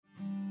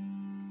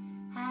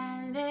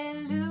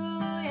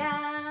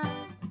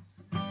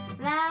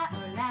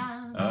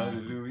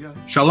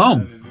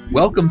Shalom.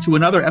 Welcome to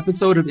another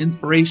episode of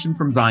Inspiration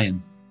from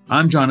Zion.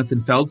 I'm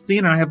Jonathan Feldstein,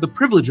 and I have the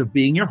privilege of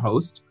being your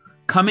host,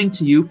 coming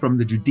to you from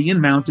the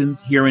Judean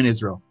mountains here in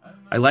Israel.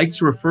 I like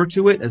to refer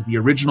to it as the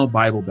original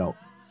Bible Belt.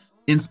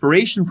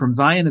 Inspiration from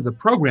Zion is a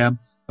program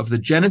of the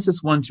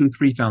Genesis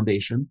 123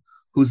 Foundation,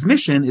 whose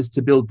mission is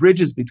to build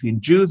bridges between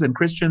Jews and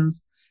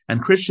Christians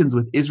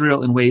with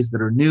Israel in ways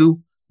that are new,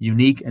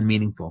 unique, and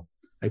meaningful.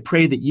 I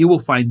pray that you will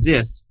find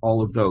this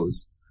all of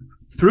those.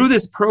 Through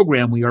this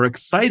program, we are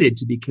excited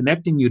to be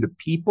connecting you to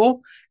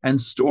people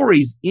and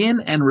stories in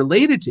and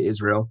related to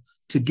Israel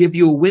to give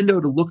you a window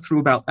to look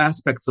through about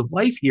aspects of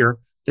life here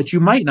that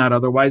you might not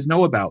otherwise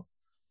know about.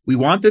 We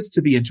want this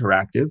to be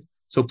interactive,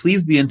 so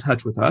please be in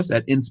touch with us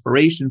at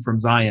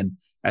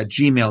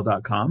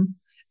inspirationfromzion@gmail.com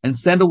and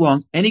send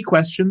along any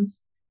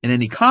questions and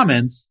any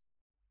comments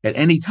at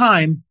any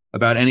time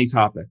about any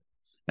topic.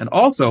 And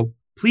also,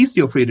 please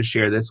feel free to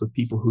share this with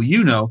people who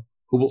you know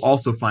who will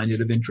also find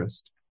it of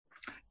interest.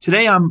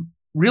 Today, I'm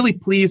really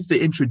pleased to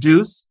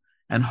introduce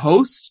and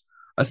host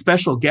a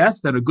special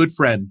guest and a good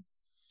friend.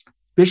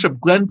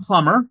 Bishop Glenn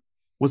Plummer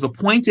was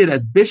appointed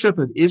as Bishop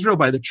of Israel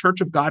by the Church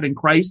of God in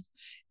Christ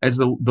as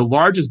the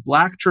largest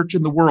Black church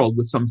in the world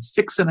with some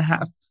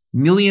 6.5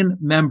 million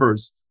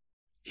members.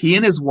 He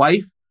and his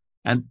wife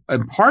and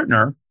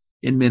partner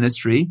in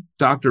ministry,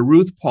 Dr.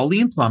 Ruth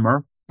Pauline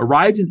Plummer,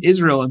 arrived in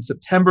Israel in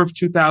September of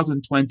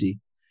 2020.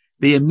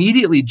 They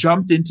immediately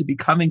jumped into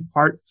becoming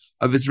part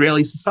of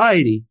Israeli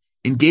society,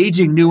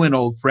 engaging new and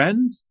old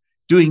friends,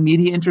 doing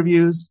media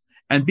interviews,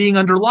 and being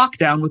under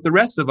lockdown with the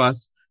rest of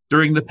us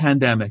during the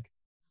pandemic.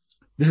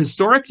 The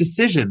historic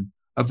decision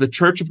of the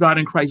Church of God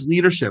in Christ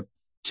leadership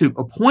to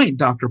appoint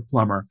Dr.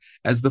 Plummer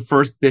as the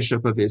first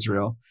bishop of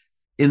Israel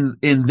in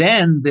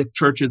then the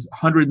church's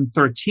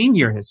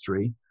 113-year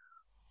history,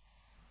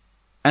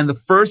 and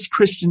the first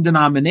Christian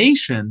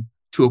denomination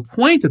to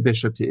appoint a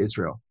bishop to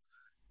Israel,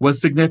 was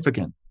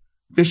significant.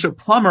 Bishop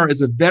Plummer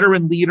is a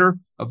veteran leader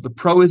of the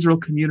pro-Israel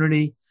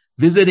community,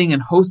 visiting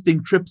and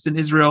hosting trips in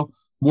Israel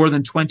more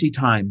than 20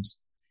 times.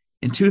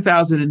 In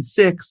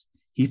 2006,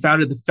 he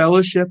founded the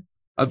Fellowship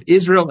of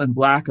Israel and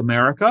Black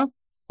America,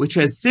 which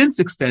has since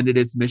extended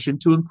its mission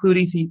to include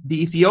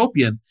the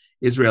Ethiopian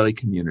Israeli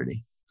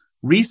community.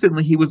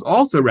 Recently, he was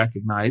also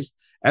recognized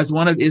as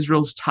one of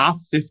Israel's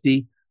top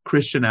 50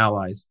 Christian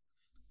allies.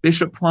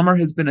 Bishop Plummer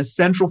has been a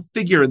central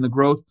figure in the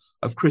growth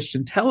of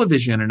Christian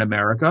television in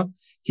America.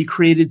 He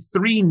created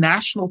 3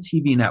 national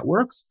TV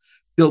networks,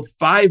 built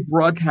five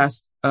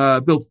broadcast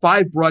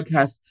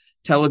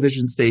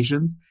television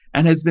stations,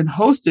 and has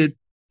hosted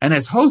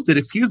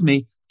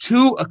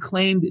 2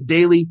 acclaimed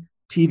daily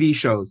TV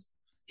shows.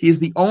 He is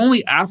the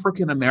only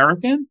African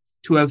American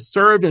to have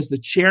served as the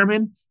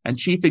chairman and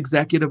chief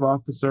executive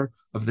officer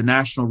of the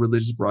National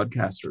Religious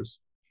Broadcasters.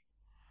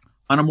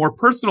 On a more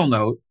personal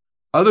note,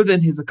 other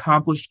than his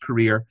accomplished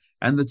career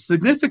and the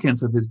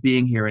significance of his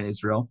being here in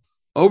Israel,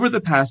 over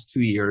the past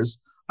 2 years,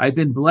 I've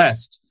been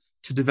blessed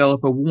to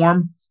develop a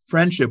warm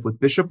friendship with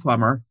Bishop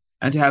Plummer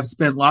and to have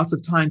spent lots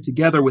of time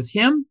together with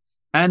him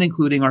and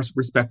including our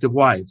respective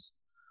wives.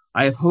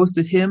 I have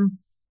hosted him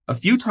a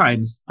few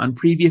times on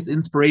previous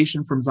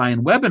Inspiration from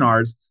Zion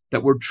webinars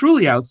that were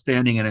truly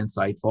outstanding and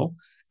insightful,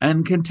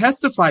 and can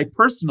testify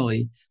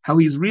personally how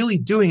he's really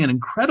doing an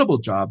incredible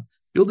job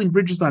building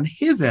bridges on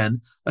his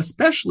end,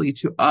 especially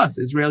to us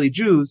Israeli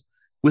Jews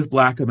with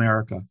Black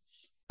America.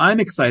 I'm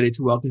excited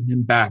to welcome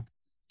him back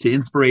to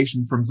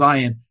Inspiration from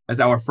Zion as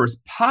our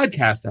first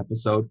podcast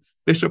episode.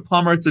 Bishop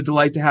Plummer, it's a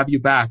delight to have you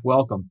back.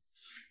 Welcome.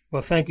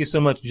 Well, thank you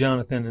so much,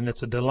 Jonathan, and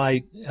it's a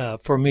delight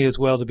for me as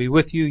well to be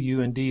with you.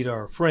 You indeed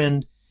are a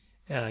friend,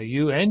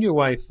 you and your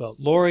wife,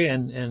 Lori,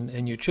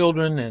 and your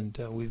children, and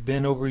we've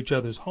been over each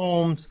other's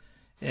homes,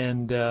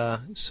 and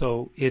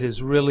so it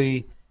is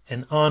really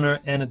an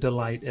honor and a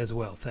delight as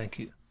well. Thank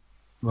you.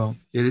 Well,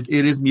 it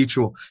is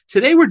mutual.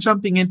 Today we're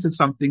jumping into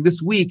something.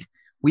 This week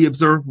we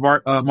observed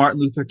Martin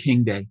Luther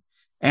King Day.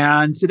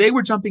 And today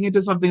we're jumping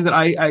into something that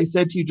I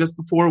said to you just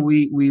before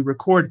we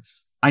record.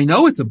 I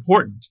know it's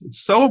important. It's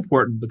so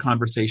important, the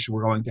conversation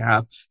we're going to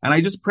have. And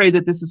I just pray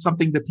that this is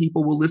something that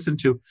people will listen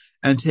to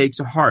and take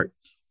to heart.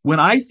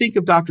 When I think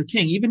of Dr.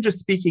 King, even just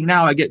speaking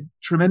now, I get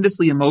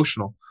tremendously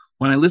emotional.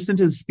 When I listen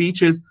to his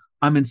speeches,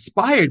 I'm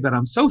inspired, but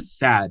I'm so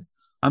sad.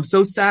 I'm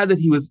so sad that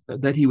he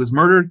was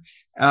murdered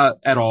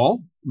at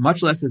all,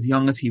 much less as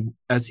young as he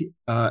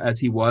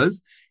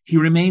was. He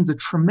remains a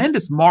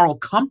tremendous moral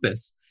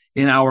compass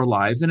in our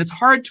lives, and it's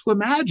hard to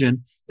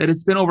imagine that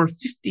it's been over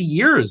 50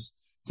 years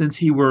since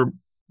he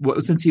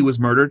was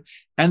murdered,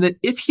 and that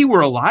if he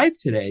were alive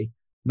today,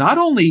 not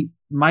only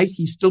might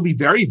he still be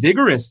very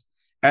vigorous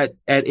at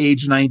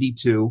age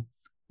 92,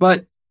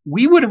 but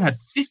we would have had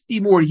 50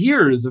 more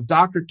years of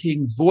Dr.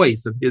 King's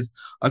voice, of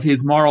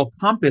his moral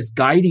compass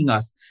guiding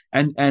us,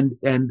 and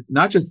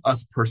not just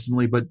us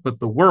personally, but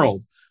the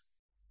world.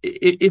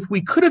 If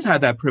we could have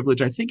had that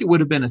privilege, I think it would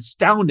have been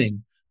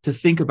astounding to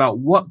think about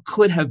what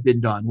could have been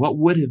done, what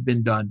would have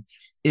been done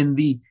in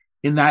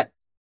that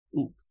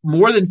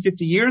more than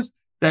 50 years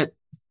that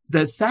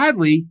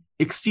sadly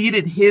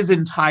exceeded his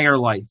entire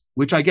life,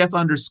 which I guess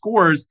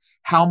underscores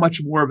how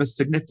much more of a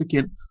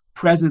significant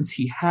presence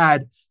he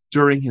had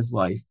during his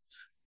life.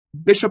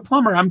 Bishop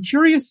Plummer, I'm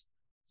curious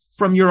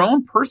from your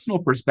own personal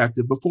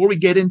perspective, before we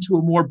get into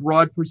a more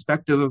broad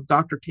perspective of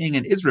Dr. King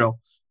and Israel,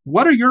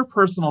 what are your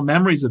personal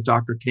memories of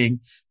Dr. King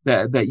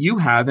that you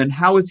have, and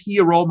how is he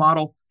a role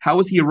model? How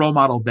was he a role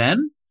model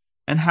then?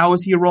 And how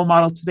is he a role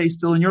model today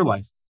still in your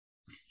life?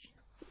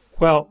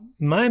 Well,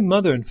 my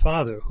mother and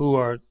father, who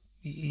are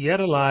yet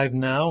alive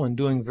now and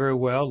doing very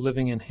well,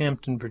 living in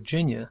Hampton,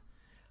 Virginia,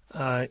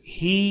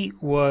 he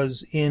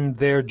was in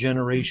their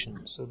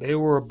generation. So they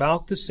were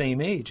about the same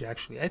age,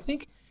 actually. I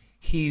think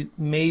he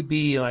may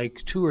be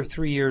like 2 or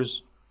 3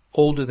 years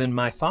older than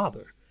my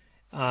father.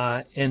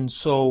 And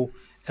so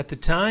at the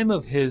time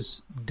of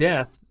his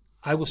death,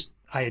 I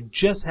had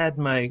just had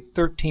my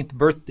 13th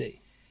birthday.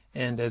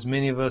 And as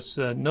many of us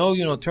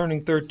know,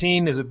 turning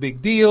 13 is a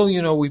big deal.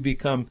 We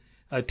become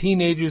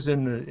teenagers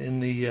in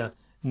the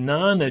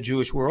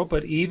non-Jewish world,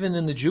 but even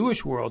in the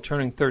Jewish world,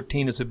 turning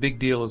 13 is a big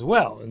deal as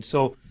well. And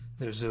so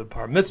there's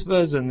bar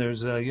mitzvahs, and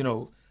there's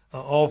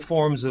all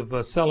forms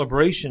of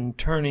celebration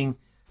turning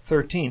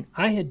 13.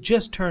 I had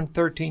just turned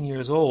 13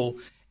 years old,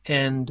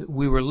 and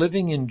we were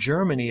living in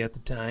Germany at the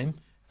time.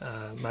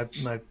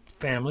 My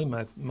family,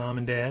 my mom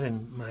and dad,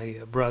 and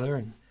my brother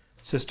and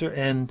sister,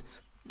 and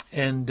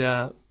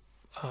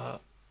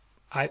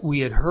we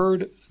had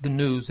heard the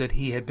news that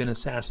he had been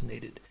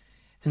assassinated.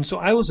 And so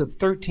I was a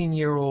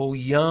 13-year-old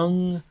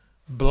young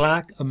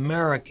black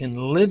American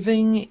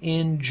living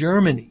in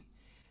Germany.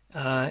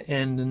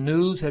 And the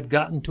news had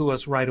gotten to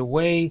us right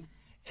away.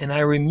 And I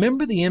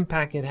remember the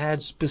impact it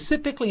had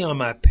specifically on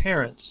my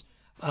parents.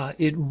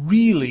 It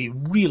really,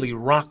 really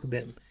rocked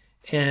them.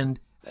 And,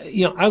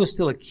 I was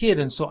still a kid,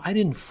 and so I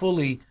didn't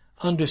fully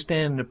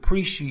understand and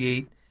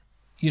appreciate,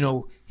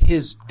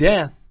 his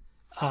death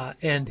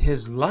and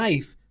his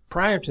life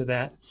prior to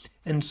that.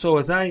 And so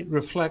as I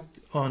reflect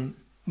on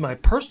my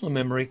personal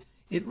memory,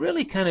 it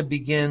really kind of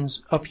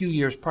begins a few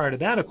years prior to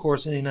that, of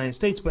course, in the United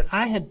States. But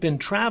I had been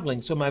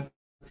traveling. So my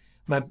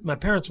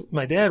parents,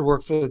 my dad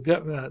worked for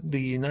the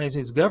United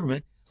States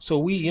government. So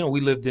we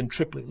lived in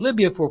Tripoli,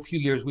 Libya for a few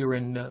years. We were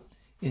in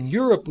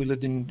Europe. We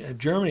lived in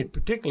Germany,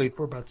 particularly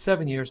for about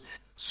 7 years.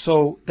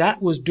 So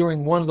that was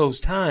during one of those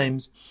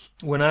times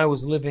when I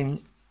was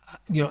living,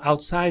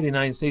 outside the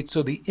United States.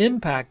 So the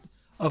impact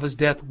of his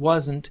death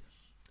wasn't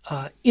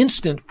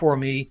instant for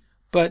me.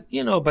 But,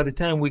 by the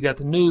time we got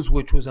the news,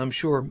 which was, I'm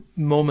sure,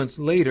 moments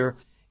later,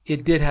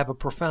 it did have a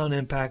profound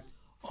impact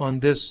on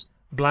this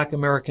black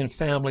American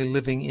family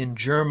living in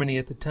Germany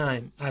at the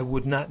time. I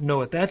would not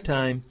know at that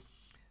time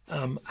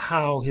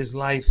how his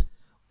life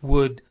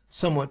would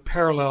somewhat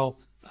parallel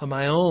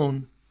my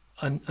own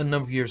a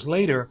number of years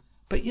later.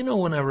 But,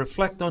 when I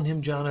reflect on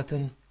him,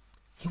 Jonathan,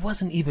 he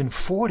wasn't even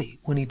 40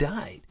 when he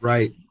died.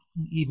 Right. He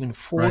wasn't even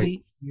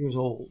 40 years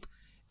old.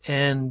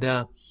 And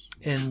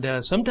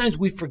sometimes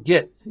we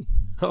forget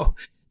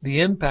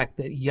the impact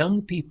that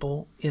young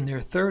people in their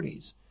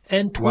 30s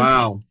and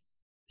 20s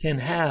can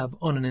have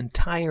on an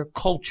entire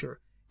culture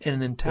and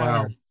an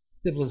entire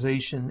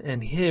civilization.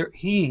 And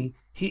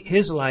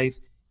his life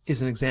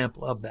is an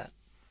example of that.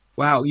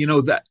 Wow. I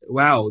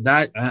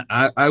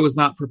was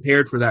not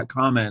prepared for that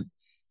comment.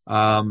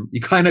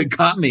 You kind of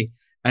got me,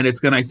 and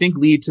it's going to, I think,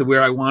 lead to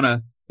where I want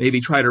to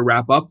maybe try to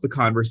wrap up the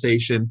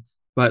conversation.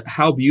 But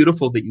how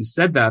beautiful that you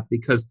said that,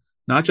 because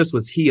not just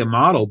was he a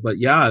model, but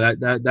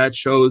that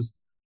shows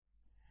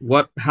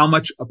how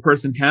much a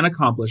person can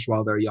accomplish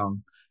while they're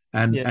young.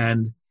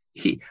 And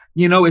he,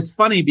 it's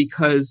funny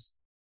because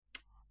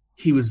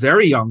he was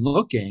very young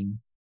looking,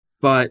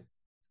 but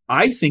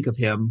I think of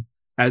him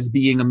as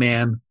being a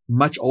man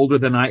much older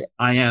than I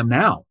am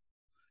now.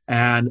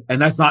 And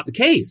that's not the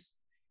case.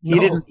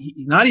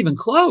 Not even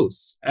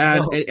close.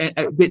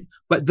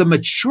 But the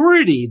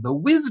maturity, the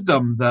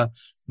wisdom,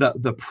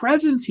 the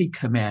presence he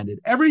commanded,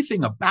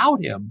 everything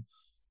about him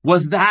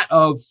was that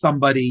of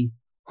somebody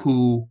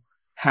who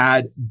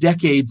had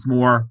decades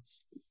more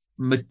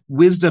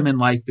wisdom and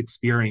life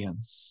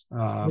experience.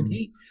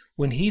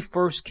 When he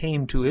first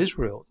came to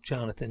Israel,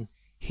 Jonathan,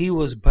 he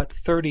was but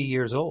 30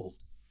 years old.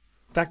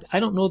 In fact, I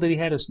don't know that he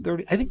had his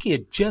 30. I think he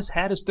had just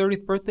had his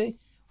 30th birthday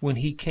when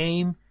he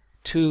came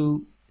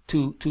to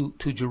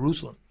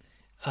Jerusalem,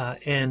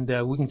 and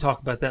we can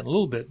talk about that in a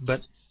little bit.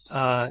 But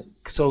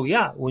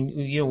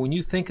when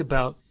you think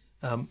about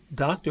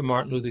Dr.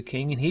 Martin Luther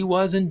King, and he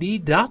was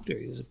indeed doctor.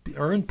 He was an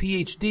earned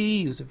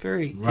PhD. He was a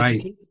very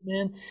educated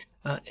man,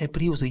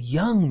 but he was a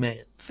young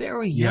man,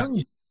 very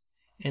young,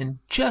 and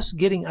just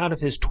getting out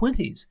of his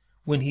 20s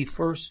when he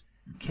first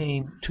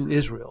came to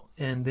Israel.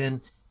 And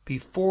then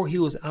before he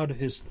was out of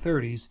his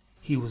 30s,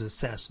 he was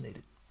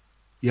assassinated.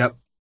 Yep.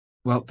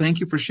 Well, thank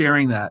you for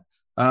sharing that.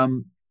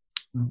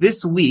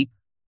 This week,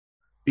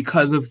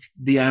 because of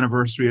the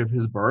anniversary of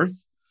his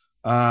birth,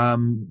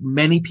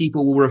 many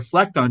people will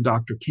reflect on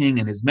Dr. King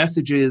and his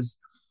messages,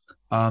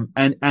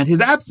 and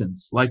his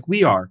absence, like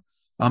we are.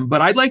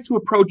 But I'd like to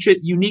approach it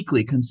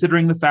uniquely,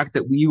 considering the fact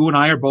that you and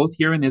I are both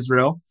here in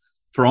Israel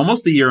for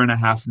almost a year and a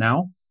half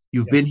now.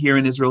 You've been here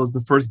in Israel as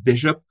the first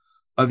bishop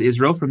of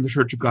Israel from the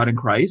Church of God in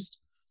Christ.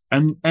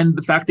 and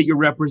the fact that you're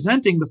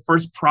representing the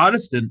first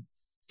Protestant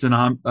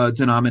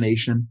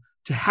denomination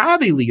to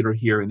have a leader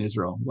here in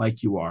Israel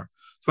like you are.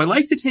 So I'd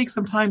like to take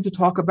some time to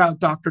talk about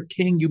Dr.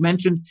 King. You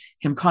mentioned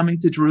him coming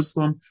to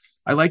Jerusalem.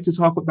 I'd like to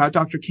talk about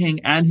Dr. King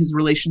and his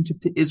relationship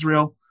to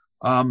Israel,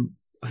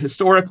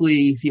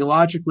 historically,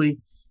 theologically.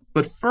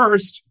 But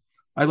first,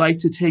 I'd like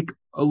to take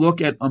a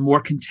look at a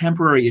more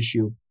contemporary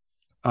issue,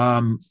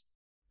 and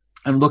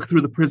look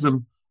through the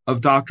prism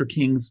of Dr.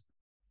 King's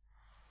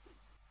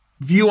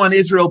view on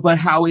Israel, but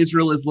how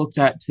Israel is looked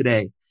at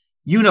today.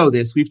 You know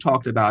this, we've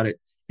talked about it.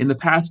 In the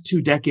past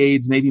 2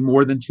 decades, maybe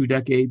more than 2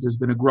 decades, there's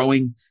been a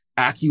growing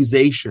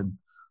accusation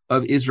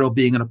of Israel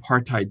being an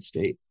apartheid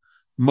state.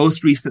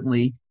 Most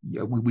recently,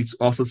 we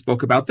also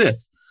spoke about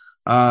this.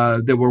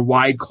 There were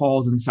wide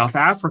calls in South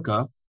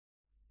Africa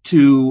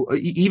to,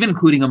 even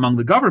including among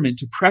the government,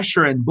 to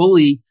pressure and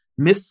bully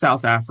Miss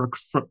South Africa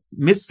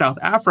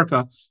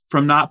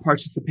from not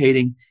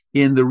participating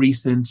in the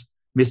recent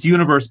Miss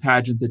Universe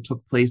pageant that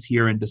took place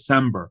here in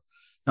December.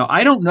 Now,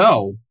 I don't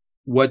know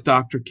what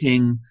Dr.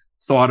 King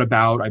thought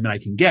about, I mean, I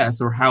can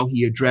guess, or how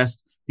he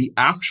addressed the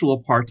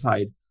actual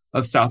apartheid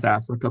of South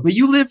Africa, but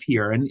you live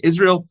here, and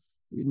Israel,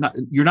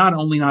 you're not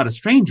only not a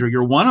stranger,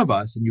 you're one of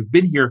us, and you've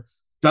been here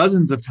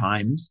dozens of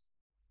times.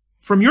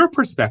 From your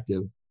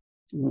perspective,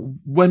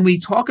 when we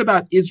talk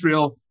about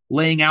Israel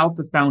laying out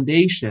the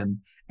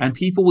foundation, and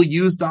people will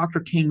use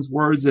Dr. King's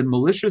words in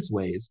malicious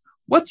ways,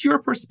 what's your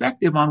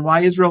perspective on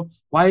why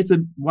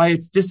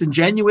it's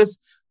disingenuous,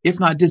 if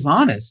not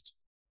dishonest,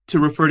 to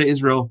refer to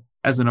Israel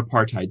as an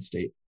apartheid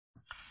state?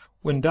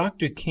 When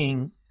Dr.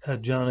 King,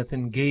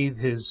 Jonathan, gave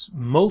his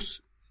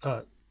most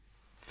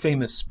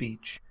famous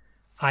speech,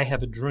 I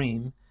Have a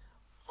Dream,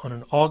 on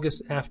an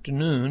August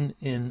afternoon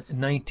in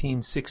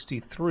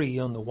 1963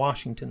 on the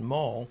Washington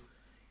Mall,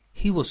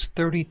 he was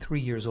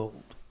 33 years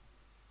old.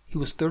 He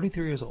was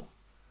 33 years old.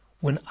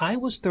 When I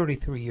was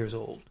 33 years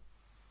old,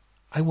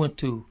 I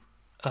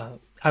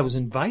was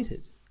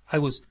invited. I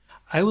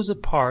was a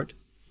part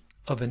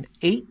of an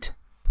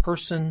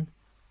 8-person,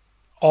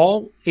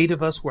 all 8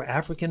 of us were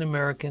African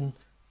American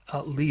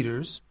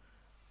leaders.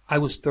 I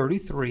was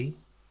 33,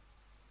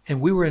 and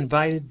we were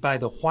invited by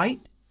the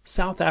white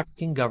South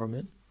African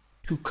government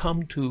to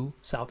come to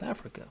South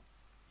Africa.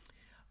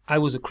 I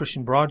was a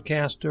Christian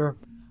broadcaster.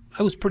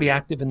 I was pretty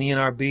active in the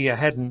NRB. I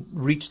hadn't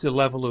reached the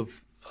level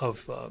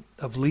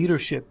of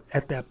leadership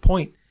at that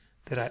point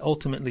that I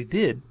ultimately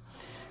did.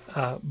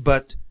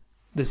 But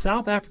the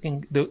South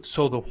African,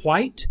 so the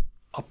white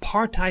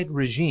apartheid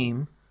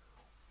regime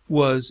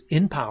was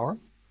in power,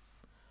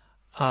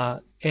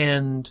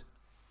 and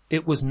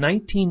it was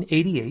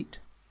 1988.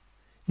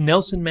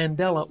 Nelson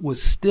Mandela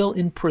was still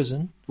in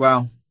prison.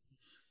 Wow.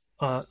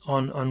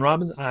 On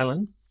Robben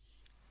Island,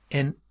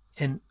 and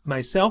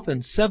myself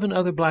and 7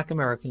 other black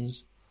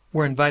Americans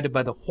were invited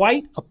by the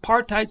white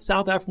apartheid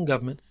South African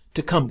government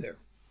to come there.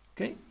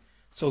 Okay?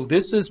 So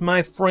this is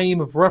my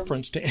frame of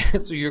reference to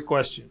answer your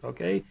question.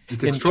 Okay?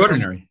 It's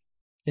extraordinary.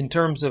 In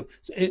terms of,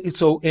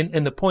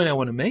 and the point I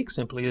want to make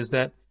simply is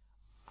that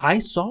I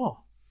saw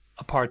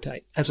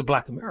apartheid as a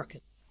black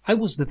American. I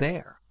was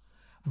there.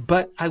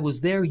 But I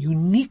was there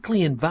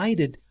uniquely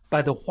invited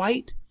by the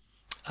white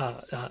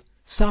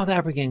South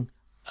African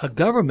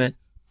government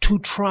to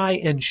try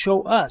and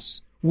show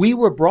us. We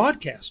were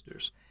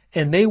broadcasters,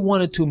 and they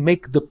wanted to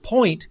make the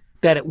point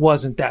that it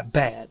wasn't that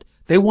bad.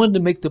 They wanted to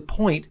make the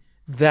point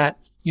that,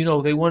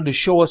 they wanted to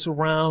show us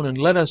around and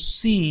let us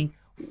see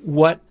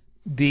what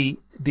the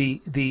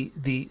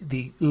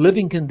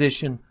living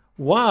condition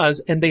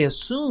was, and they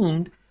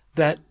assumed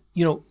that,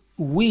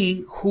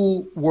 we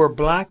who were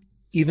black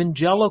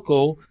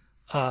evangelical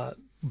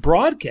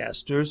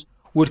broadcasters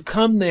would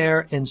come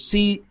there and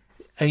see,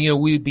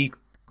 and we'd be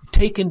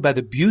taken by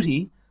the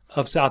beauty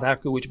of South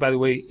Africa, which, by the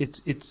way,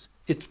 it's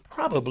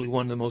probably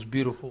one of the most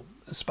beautiful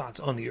spots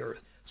on the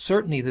earth.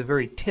 Certainly, the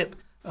very tip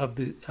of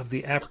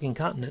the African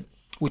continent,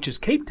 which is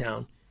Cape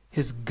Town,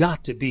 has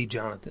got to be,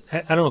 Jonathan.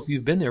 I don't know if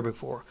you've been there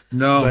before.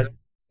 No, but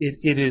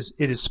it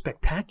is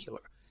spectacular.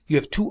 You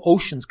have 2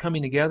 oceans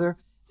coming together.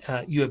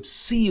 You have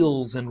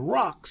seals and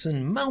rocks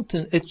and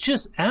mountains. It's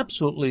just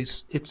absolutely,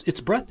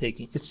 it's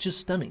breathtaking. It's just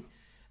stunning,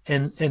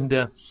 and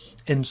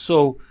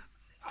so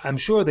I'm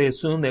sure they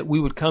assumed that we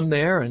would come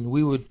there and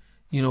we would,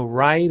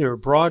 write or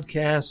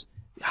broadcast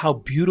how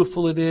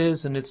beautiful it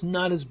is, and it's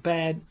not as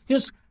bad.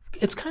 It's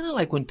kind of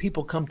like when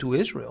people come to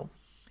Israel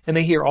and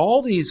they hear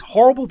all these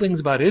horrible things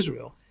about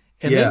Israel,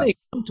 and then they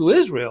come to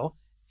Israel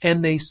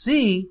and they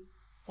see,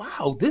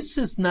 wow, this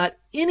is not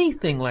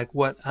anything like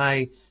what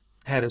I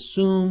had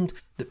assumed,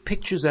 the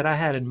pictures that I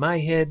had in my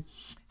head.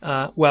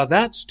 Well,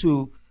 that's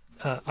to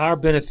our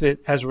benefit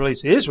as it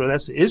relates to Israel.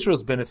 That's to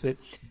Israel's benefit.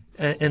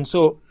 And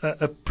so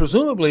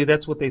presumably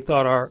that's what they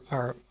thought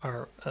our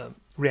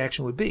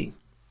reaction would be.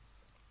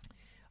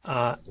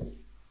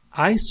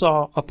 I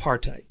saw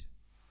apartheid,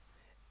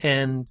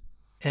 and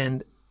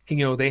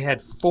they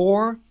had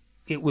 4.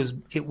 It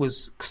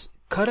was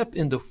cut up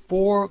into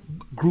 4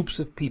 groups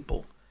of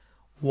people.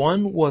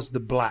 One was the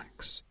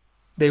blacks.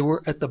 They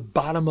were at the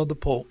bottom of the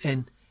pole,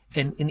 and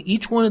And in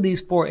each one of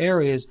these 4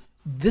 areas,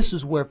 this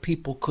is where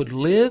people could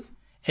live.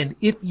 And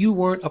if you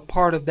weren't a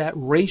part of that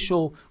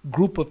racial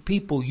group of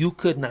people, you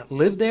could not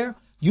live there.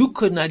 You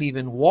could not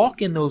even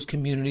walk in those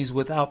communities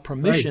without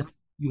permission. Right.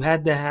 You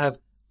had to have,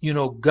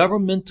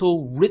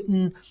 governmental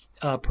written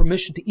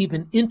permission to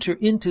even enter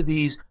into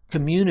these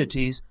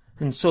communities.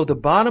 And so the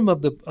bottom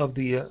of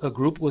the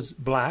group was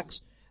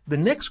blacks. The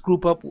next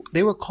group up,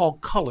 they were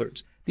called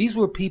coloreds. These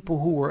were people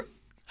who were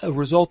a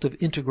result of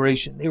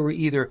integration. They were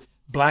either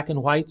black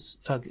and whites,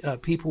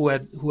 people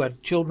who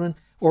had children,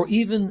 or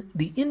even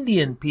the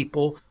Indian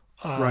people,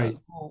 right,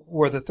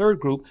 were the third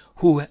group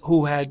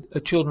who had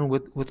children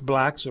with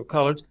blacks or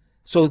coloreds.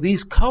 So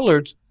these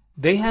coloreds,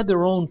 they had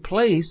their own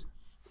place,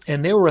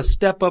 and they were a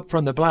step up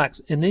from the blacks.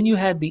 And then you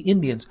had the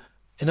Indians,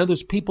 and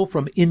others people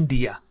from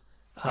India.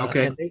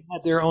 Okay. And they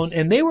had their own,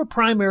 and they were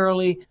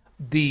primarily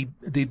the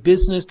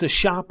business, the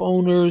shop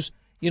owners.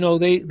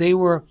 They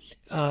were,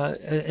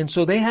 and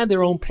so they had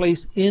their own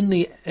place in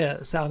the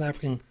South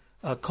African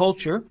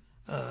culture,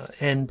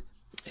 and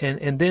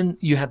then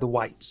you had the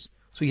whites.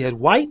 So you had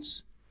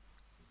whites,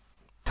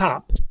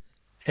 top,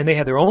 and they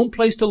had their own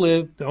place to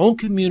live, their own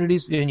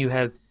communities. And you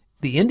had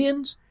the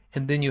Indians,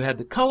 and then you had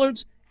the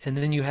coloreds, and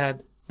then you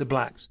had the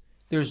blacks.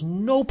 There's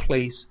no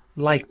place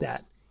like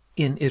that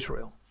in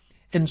Israel.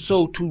 And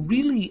so to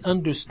really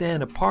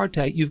understand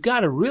apartheid, you've got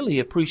to really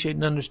appreciate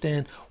and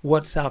understand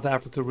what South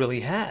Africa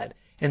really had.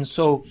 And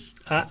so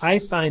I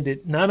find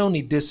it not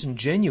only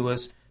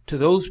disingenuous to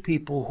those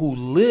people who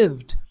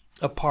lived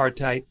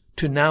apartheid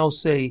to now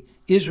say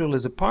Israel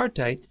is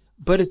apartheid,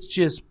 but it's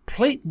just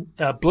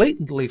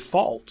blatantly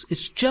false.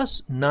 It's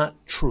just not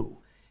true.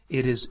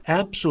 It is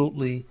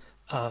absolutely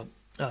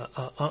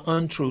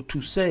untrue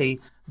to say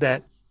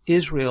that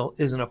Israel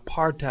is an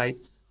apartheid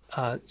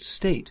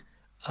state.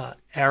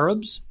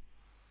 Arabs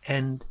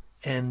and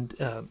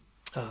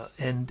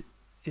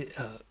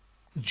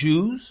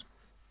Jews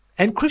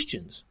and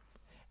Christians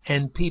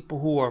and people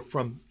who are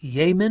from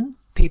Yemen,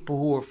 people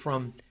who are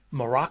from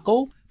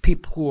Morocco,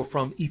 people who are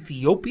from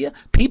Ethiopia,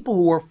 people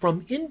who are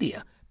from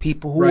India,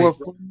 people who are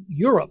from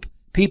Europe,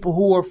 people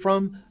who are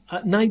from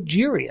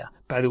Nigeria,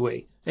 by the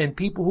way, and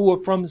people who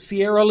are from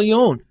Sierra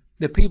Leone,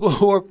 the people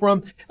who are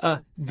from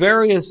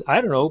various,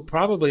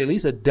 probably at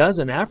least a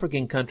dozen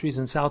African countries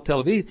in South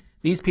Tel Aviv.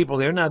 These people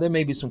there, now there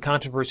may be some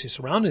controversy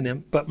surrounding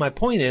them, but my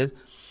point is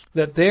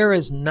that there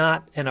is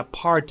not an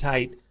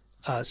apartheid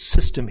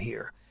system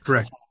here.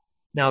 Correct.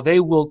 Now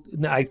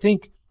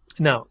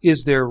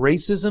is there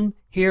racism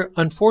here?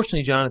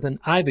 Unfortunately, Jonathan,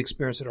 I've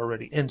experienced it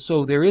already. And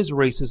so there is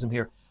racism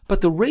here. But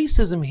the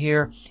racism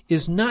here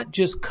is not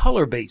just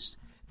color-based.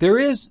 There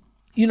is,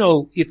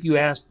 if you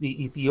ask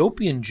the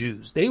Ethiopian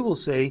Jews, they will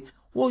say,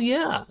 well,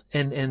 yeah.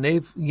 And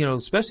they've,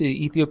 especially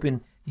the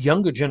Ethiopian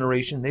younger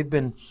generation, they've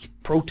been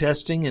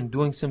protesting and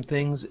doing some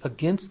things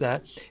against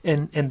that.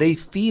 And they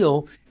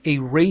feel a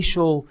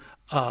racial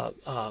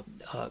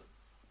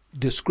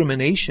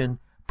discrimination,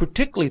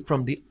 particularly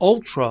from the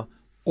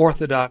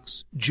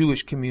ultra-Orthodox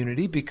Jewish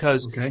community,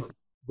 because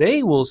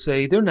they will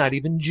say they're not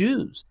even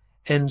Jews.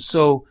 And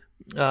so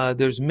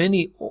there's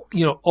many,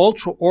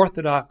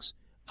 ultra-Orthodox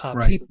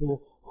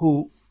people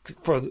who,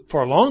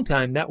 for a long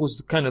time, that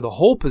was kind of the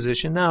whole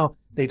position. Now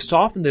they've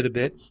softened it a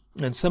bit,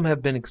 and some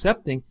have been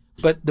accepting.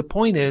 But the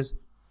point is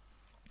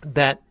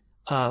that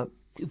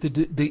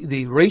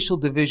the racial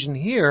division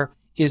here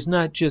is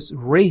not just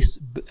race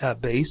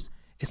based.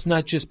 It's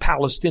not just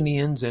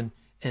Palestinians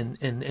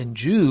and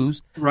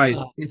Jews. Right.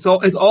 It's all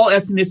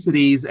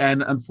ethnicities,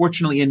 and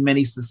unfortunately, in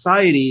many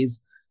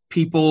societies,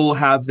 people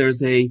have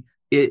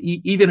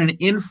even an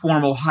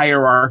informal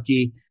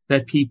hierarchy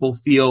that people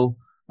feel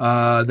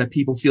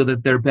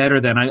that they're better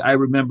than. I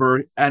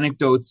remember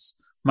anecdotes.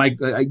 My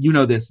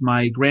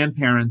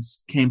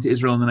grandparents came to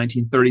Israel in the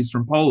 1930s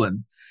from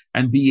Poland,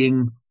 and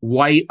being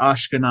white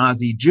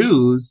Ashkenazi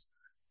Jews,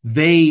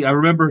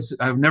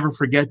 I'll never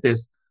forget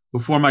this.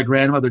 Before my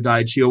grandmother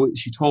died, she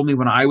told me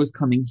when I was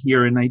coming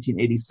here in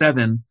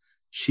 1987,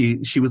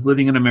 she was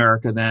living in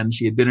America then.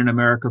 She had been in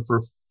America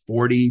for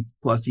 40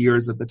 plus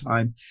years at the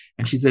time.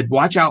 And she said,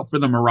 watch out for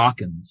the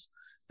Moroccans.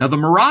 Now the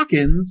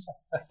Moroccans,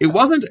 it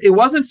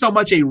wasn't so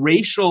much a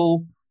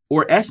racial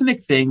or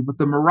ethnic thing, but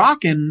the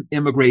Moroccan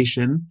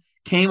immigration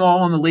came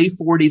all in the late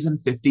 40s and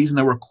 50s, and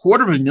there were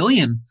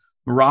 250,000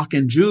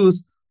 Moroccan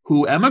Jews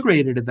who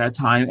emigrated at that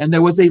time. And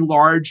there was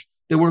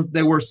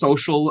there were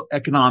social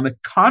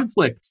economic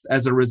conflicts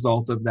as a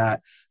result of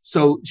that.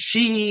 So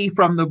she,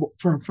 from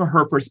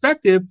her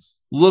perspective,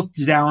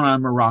 looked down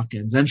on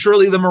Moroccans, and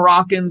surely the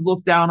Moroccans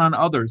looked down on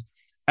others.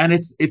 And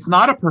it's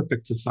not a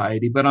perfect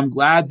society, but I'm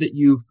glad that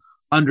you've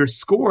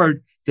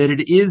underscored that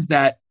it is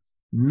that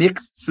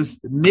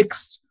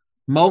mixed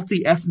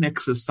multi-ethnic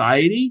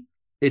society.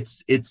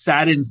 It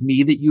saddens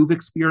me that you've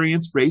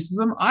experienced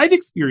racism. I've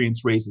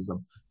experienced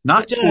racism,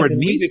 not toward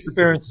me.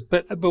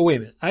 But wait a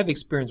minute. I've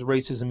experienced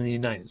racism in the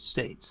United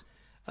States.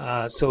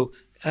 So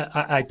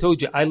I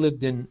told you I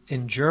lived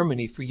in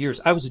Germany for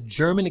years. I was a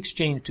German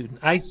exchange student.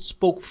 I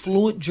spoke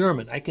fluent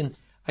German. I can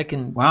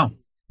wow.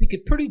 speak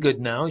it pretty good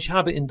now. Ich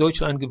habe in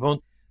Deutschland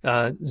gewohnt.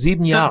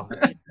 7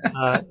 Jahre.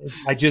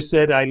 I just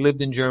said I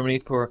lived in Germany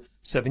for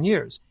 7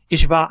 years.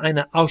 Ich war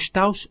eine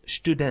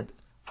Austauschstudent.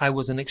 I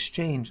was an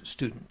exchange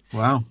student.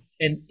 Wow.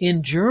 And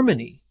in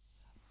Germany,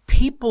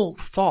 people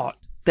thought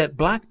that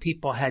black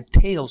people had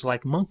tails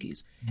like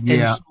monkeys. Yeah.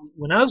 And so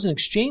when I was an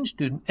exchange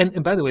student,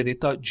 and by the way, they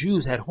thought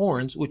Jews had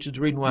horns, which is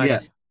the reason why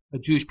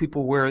Jewish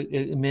people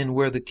men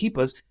wear the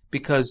kippahs,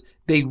 because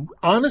they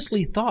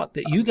honestly thought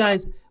that you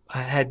guys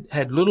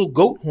had little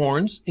goat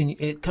horns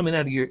coming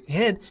out of your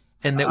head.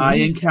 And that I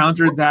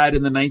encountered that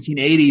in the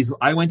 1980s.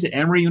 I went to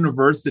Emory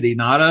University,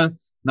 not a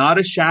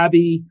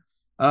shabby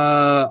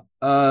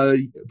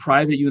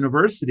private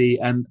university,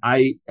 and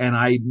I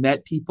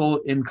met people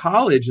in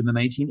college in the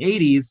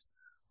 1980s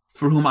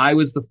for whom I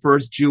was the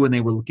first Jew, and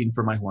they were looking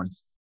for my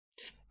horns.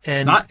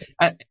 And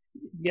the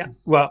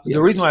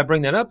reason why I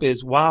bring that up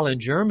is while in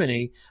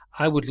Germany,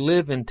 I would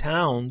live in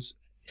towns,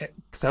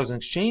 because I was an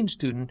exchange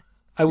student,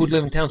 I would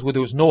live in towns where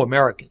there was no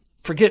American.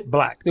 Forget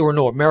black. There were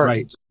no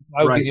Americans.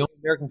 Right. I would be the only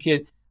American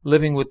kid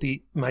living with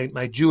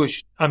my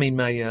German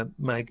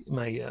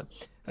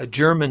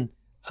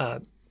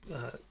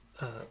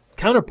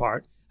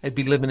counterpart. I'd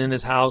be living in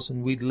his house,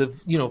 and we'd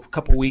live, for a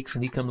couple of weeks,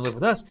 and he'd come to live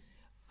with us.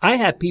 I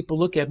had people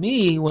look at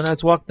me when I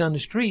was walking down the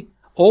street.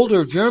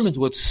 Older Germans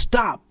would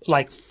stop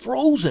like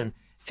frozen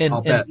and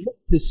look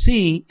to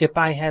see if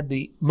I had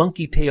the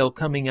monkey tail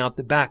coming out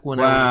the back when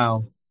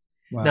Wow.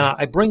 Now,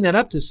 I bring that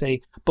up to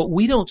say, but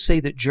we don't say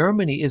that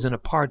Germany is an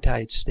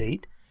apartheid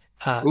state.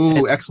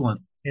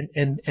 Excellent.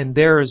 And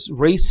there is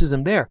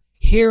racism there.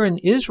 Here in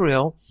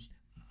Israel,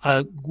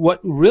 what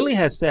really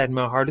has saddened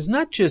my heart is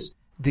not just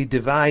the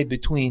divide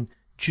between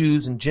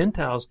Jews and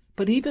Gentiles,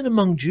 but even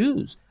among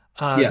Jews.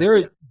 There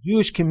are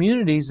Jewish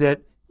communities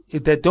that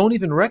don't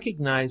even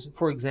recognize,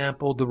 for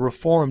example, the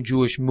Reform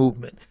Jewish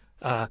movement.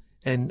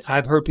 And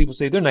I've heard people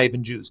say they're not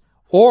even Jews.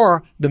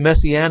 Or the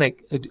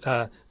Messianic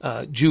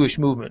Jewish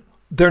movement.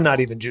 They're not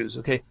even Jews,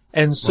 okay?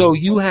 And so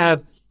you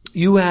have,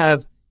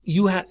 but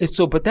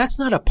that's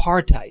not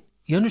apartheid.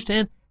 You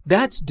understand?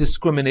 That's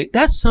discriminate.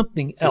 That's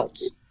something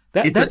else.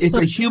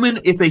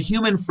 It's a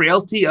human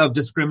frailty of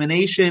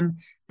discrimination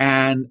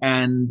and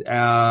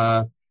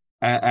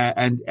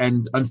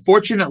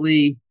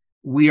unfortunately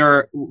we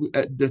are,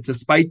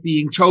 despite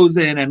being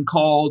chosen and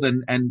called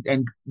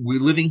and we're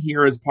living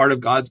here as part of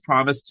God's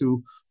promise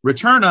to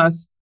return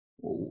us,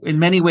 in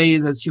many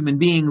ways as human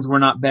beings, we're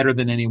not better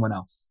than anyone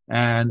else.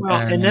 And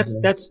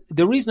that's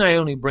the reason I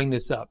only bring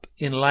this up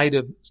in light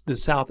of the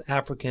South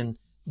African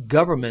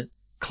government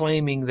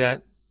claiming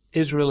that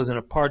Israel is an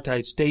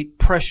apartheid state,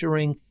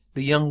 pressuring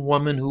the young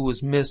woman who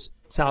was Miss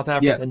South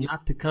Africa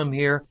not to come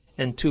here.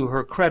 And to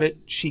her credit,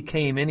 she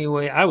came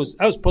anyway. I was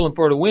pulling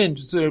for her to win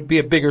just so it would be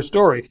a bigger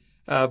story.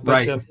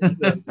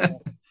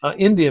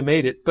 India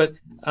made it. But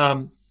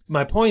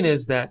my point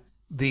is that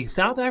the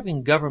South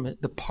African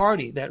government, the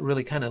party that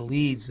really kind of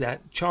leads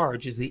that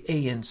charge is the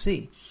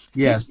ANC.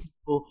 Yes.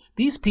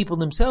 These people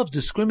themselves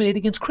discriminate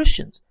against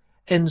Christians.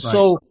 And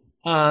so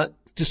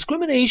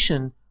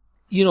discrimination,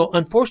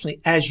 unfortunately,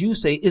 as you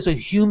say, is a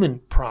human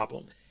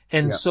problem.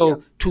 And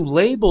to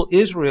label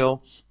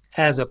Israel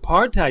as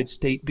apartheid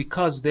state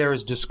because there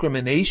is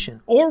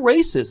discrimination or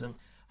racism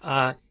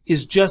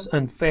is just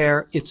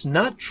unfair. It's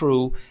not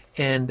true.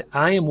 And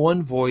I am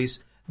one voice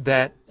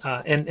that,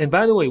 and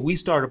by the way, we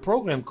started a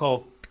program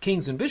called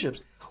Kings and Bishops,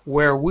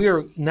 where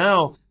we're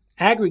now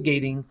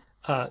aggregating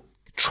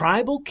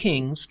tribal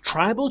kings,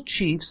 tribal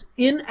chiefs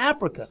in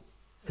Africa.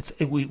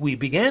 We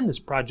began this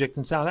project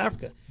in South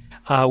Africa.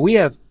 We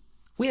have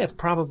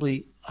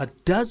probably a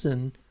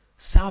dozen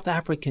South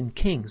African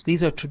kings.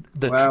 These are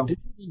traditional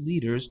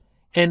leaders,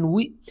 and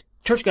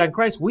Church of God in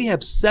Christ, we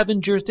have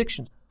 7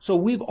 jurisdictions. So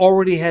we've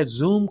already had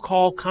Zoom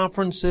call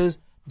conferences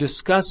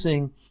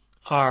discussing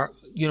our,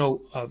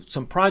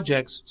 some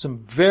projects, some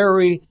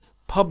very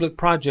public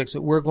projects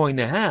that we're going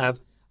to have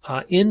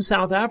in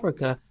South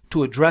Africa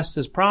to address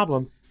this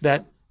problem,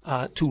 that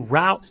to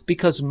route,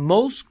 because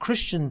most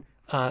Christian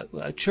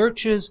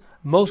churches,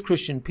 most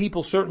Christian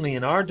people, certainly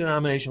in our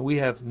denomination, we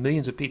have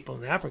millions of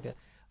people in Africa,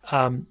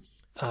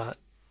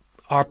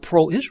 are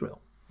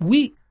pro-Israel.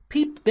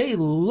 They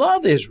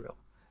love Israel.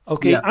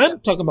 Okay, I'm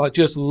talking about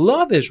just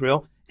love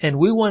Israel. And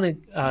we want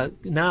to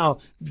now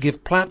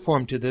give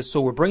platform to this.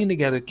 So we're bringing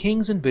together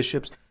kings and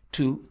bishops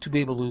to be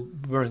able to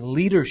bring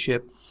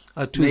leadership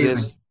to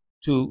this,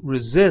 to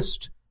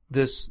resist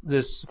this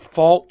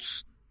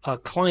false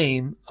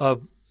claim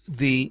of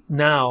the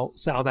now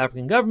South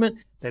African government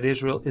that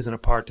Israel is an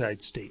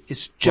apartheid state.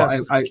 It's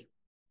just. Well,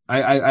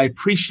 I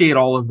appreciate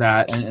all of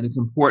that, and it's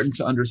important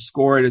to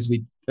underscore it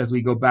as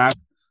we go back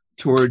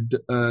toward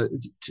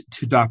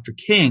to Dr.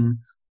 King.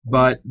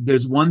 But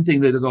there's one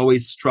thing that has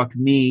always struck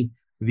me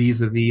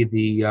vis-a-vis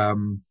the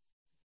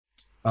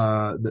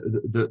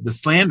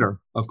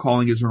slander of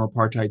calling Israel an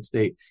apartheid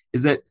state,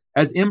 is that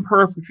as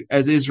imperfect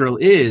as Israel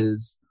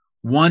is,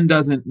 one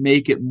doesn't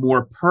make it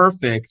more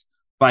perfect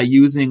by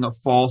using a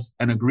false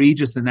and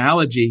egregious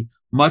analogy,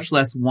 much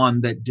less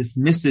one that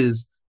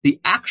dismisses the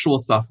actual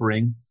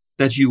suffering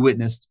that you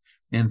witnessed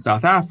in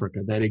South Africa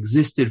that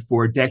existed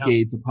for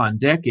decades upon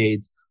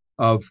decades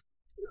of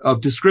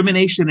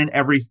discrimination in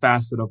every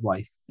facet of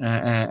life,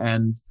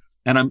 and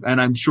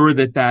I'm sure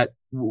that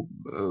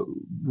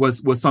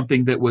was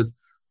something that was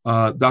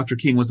Dr.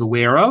 King was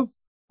aware of,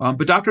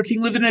 but Dr.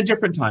 King lived in a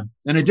different time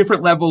and a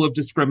different level of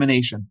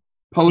discrimination,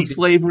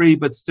 post-slavery,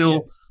 but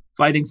still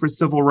fighting for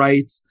civil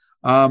rights.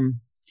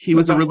 He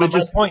was a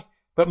religious.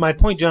 But my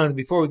point, Jonathan,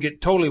 before we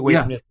get totally away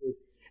from this, is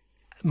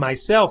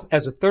myself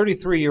as a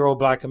 33-year-old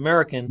Black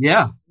American,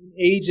 the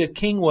age that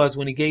King was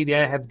when he gave the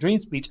I Have a Dream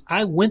speech,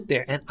 I went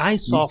there and I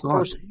saw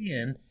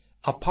firsthand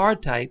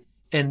apartheid,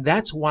 and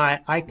that's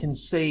why I can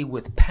say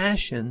with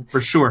passion,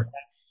 for sure,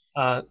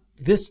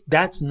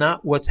 that's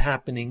not what's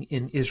happening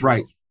in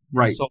Israel.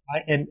 Right. So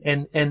and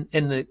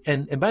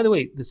by the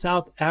way, the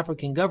South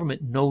African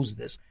government knows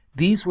this.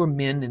 These were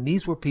men and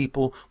these were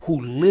people who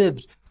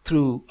lived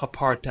through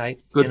apartheid.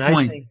 Good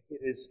point. I think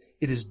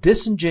it is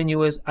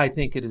disingenuous. I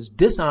think it is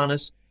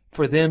dishonest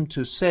for them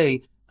to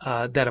say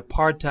that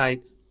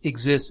apartheid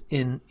exists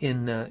in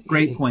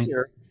Great point.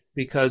 Here,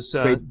 because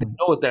they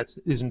know that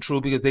isn't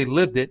true because they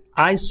lived it.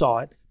 I saw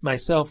it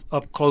myself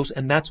up close,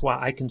 and that's why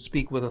I can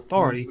speak with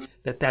authority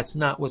that that's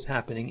not what's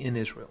happening in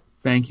Israel.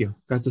 Thank you.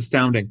 That's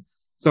astounding.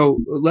 So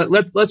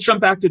let's jump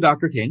back to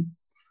Dr. King.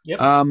 Yep.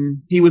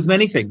 He was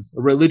many things: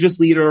 a religious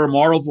leader, a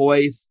moral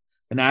voice,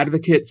 an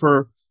advocate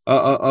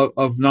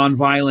of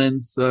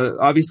nonviolence,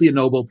 obviously a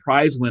Nobel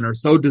Prize winner,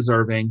 so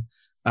deserving.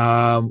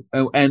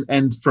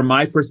 And from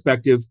my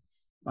perspective,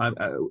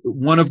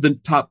 one of the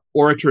top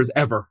orators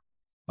ever.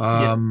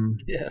 Ever.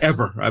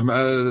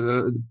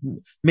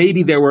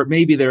 Maybe there were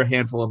a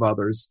handful of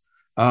others,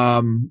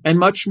 and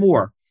much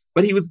more.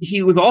 But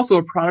he was also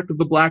a product of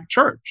the Black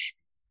church.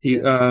 He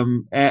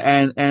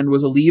and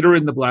was a leader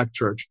in the Black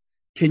church.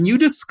 Can you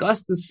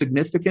discuss the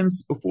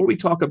significance, before we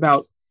talk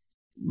about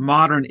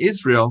modern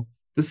Israel,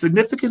 the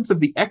significance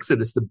of the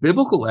Exodus, the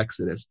biblical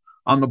Exodus,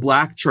 on the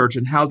Black church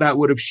and how that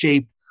would have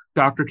shaped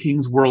Dr.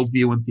 King's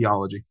worldview and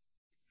theology?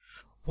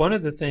 One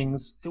of the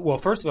things, well,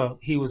 first of all,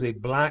 he was a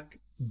Black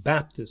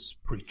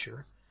Baptist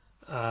preacher,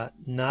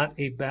 not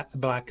a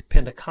Black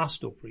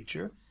Pentecostal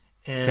preacher.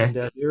 And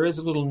there is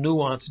a little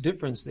nuance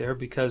difference there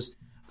because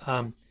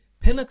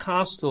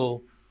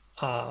Pentecostalism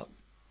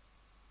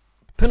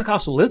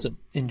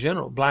in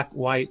general, Black,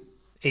 white,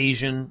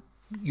 Asian,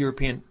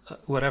 European,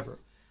 whatever,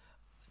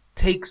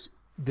 takes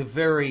the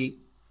very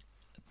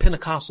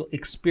Pentecostal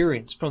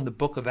experience from the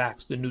book of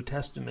Acts, the New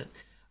Testament,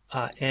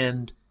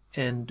 and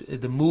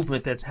the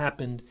movement that's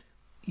happened,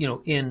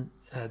 in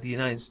the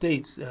United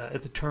States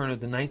at the turn of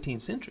the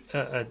 19th century,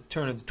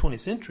 turn of the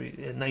 20th century,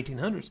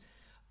 1900s,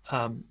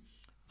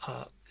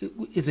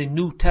 is a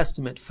New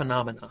Testament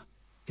phenomena.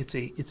 It's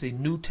a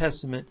New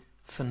Testament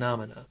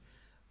phenomena.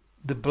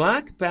 The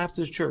Black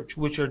Baptist Church,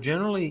 which are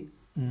generally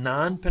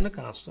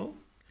non-Pentecostal,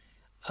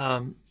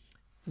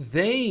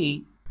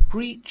 they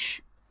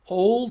preach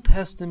Old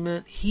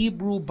Testament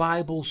Hebrew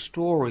Bible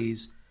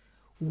stories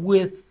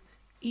with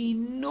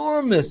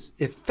enormous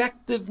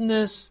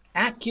effectiveness,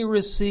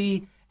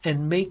 accuracy,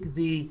 and make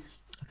the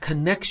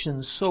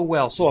connections so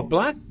well. So a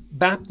Black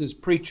Baptist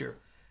preacher,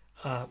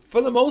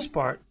 for the most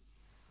part,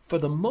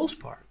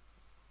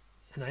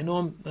 and I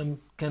know I'm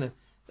kind of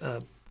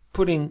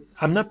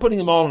I'm not putting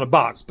them all in a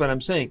box, but I'm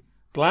saying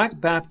Black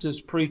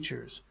Baptist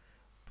preachers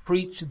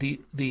preach the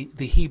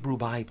Hebrew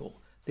Bible.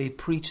 They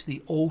preach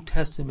the Old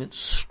Testament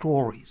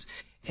stories.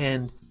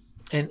 And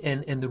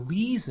the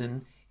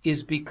reason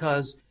is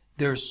because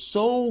there's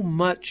so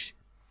much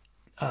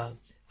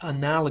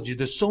analogy,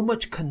 there's so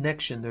much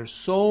connection, there's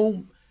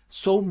so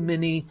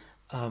many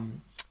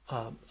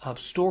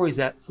stories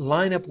that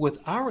line up with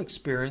our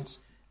experience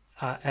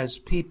as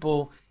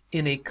people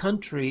in a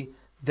country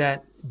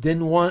that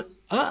didn't want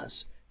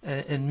us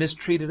and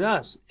mistreated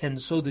us.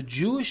 And so the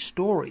Jewish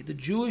story, the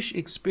Jewish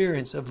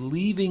experience of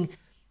leaving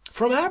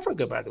from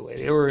Africa, by the way,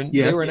 they were in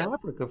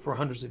Africa for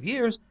hundreds of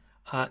years,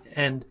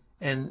 and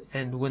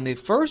when they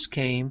first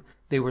came,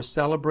 they were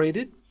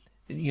celebrated.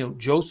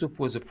 Joseph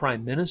was a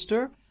prime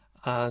minister,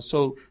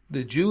 so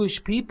the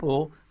Jewish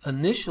people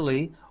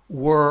initially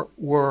were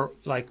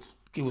like,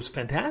 it was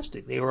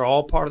fantastic. They were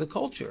all part of the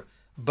culture.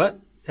 But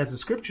as the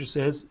scripture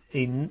says,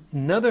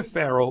 another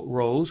Pharaoh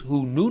rose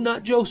who knew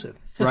not Joseph.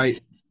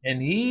 Right.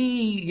 And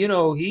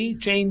he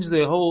changed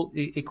the whole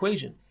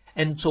equation.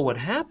 And so what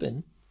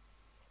happened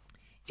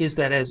is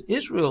that as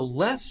Israel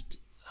left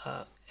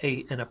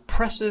an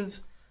oppressive,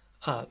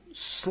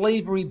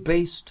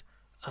 slavery-based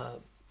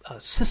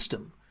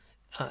system,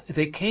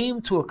 they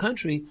came to a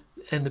country,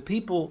 and the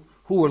people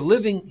who were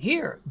living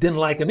here didn't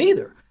like them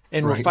either,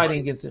 and were fighting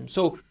against them.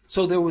 So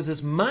there was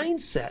this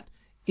mindset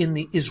in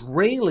the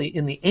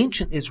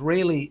ancient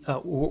Israeli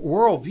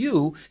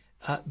worldview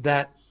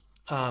that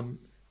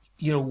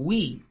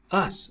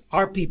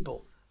our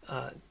people,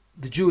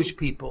 the Jewish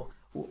people,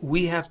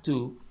 we have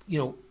to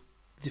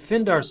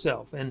defend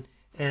ourselves, and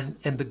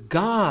the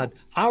God,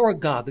 our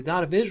God, the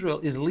God of Israel,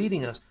 is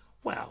leading us.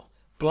 Well,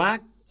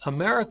 Black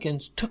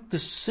Americans took the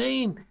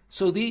same.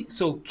 So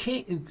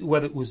King,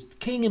 whether it was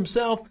King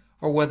himself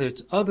or whether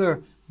it's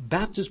other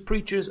Baptist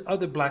preachers,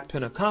 other black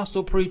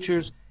Pentecostal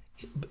preachers.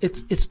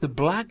 It's the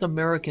black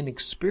American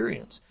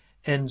experience.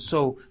 And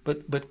so,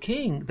 but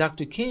King,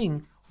 Dr.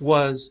 King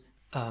was,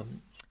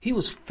 he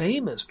was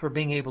famous for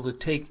being able to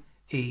take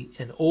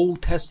an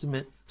Old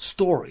Testament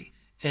story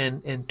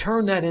and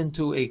turn that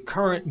into a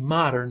current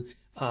modern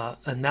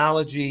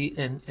analogy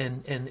and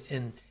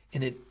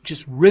it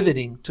just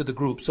riveting to the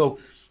group so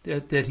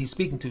that he's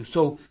speaking to.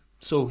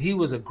 So he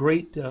was a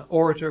great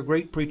orator,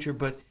 great preacher,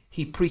 but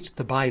he preached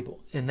the Bible,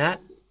 and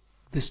that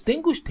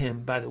distinguished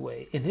him, by the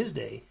way, in his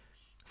day,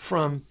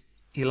 from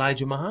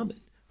Elijah Muhammad,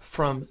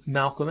 from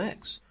Malcolm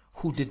X,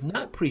 who did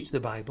not preach the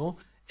Bible,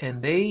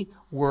 and they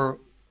were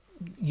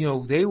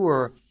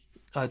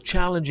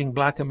challenging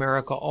black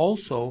America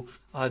also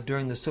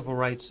during the civil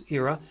rights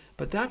era.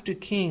 But Dr.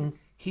 King,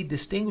 he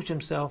distinguished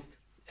himself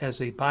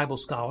as a Bible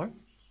scholar,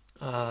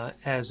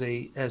 as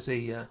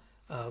an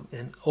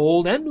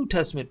Old and New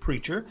Testament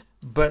preacher,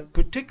 but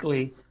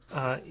particularly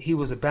he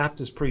was a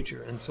Baptist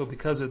preacher, and so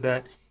because of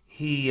that,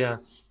 he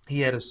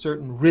had a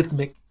certain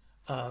rhythmic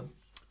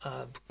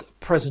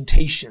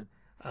presentation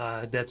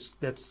that's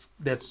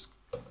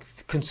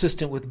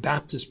consistent with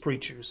Baptist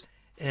preachers,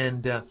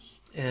 and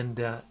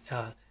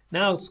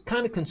now it's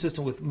kind of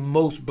consistent with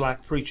most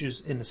black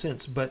preachers in a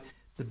sense, but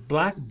the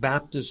black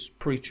Baptist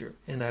preacher,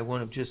 and I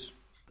want to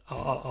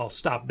I'll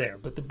stop there,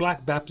 but the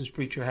black Baptist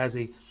preacher has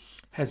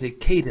a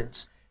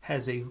cadence,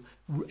 has a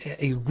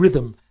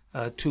rhythm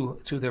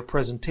to their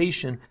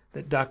presentation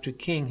that Dr.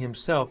 King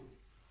himself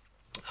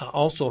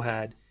also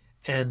had,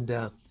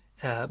 and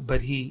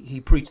but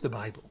he preached the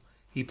Bible.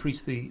 He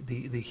preached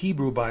the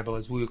Hebrew Bible,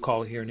 as we would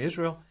call it here in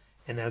Israel,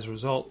 and as a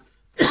result,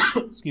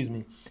 excuse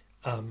me,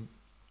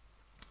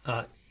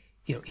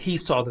 he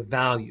saw the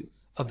value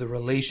of the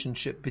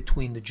relationship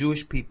between the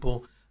Jewish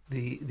people,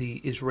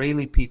 the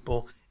Israeli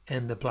people,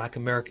 and the black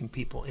American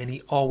people, and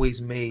he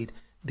always made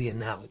the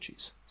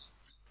analogies.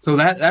 So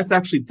that's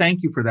actually,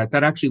 thank you for that.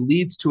 That actually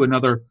leads to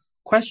another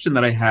question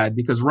that I had,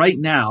 because right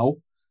now,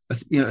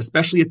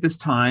 especially at this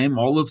time,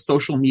 all of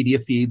social media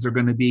feeds are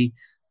going to be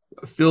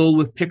filled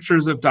with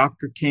pictures of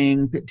Dr.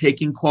 King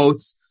taking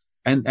quotes,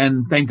 and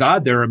thank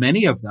God there are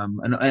many of them,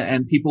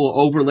 and people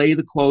overlay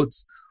the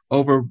quotes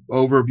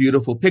over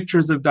beautiful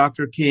pictures of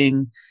Dr.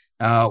 King,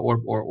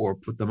 or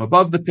put them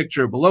above the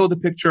picture, below the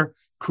picture,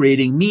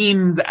 creating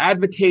memes,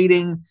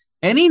 advocating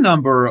any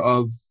number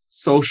of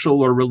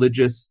social or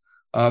religious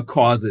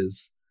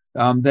causes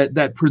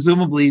that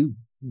presumably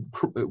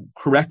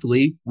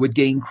correctly would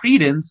gain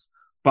credence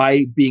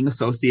by being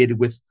associated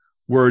with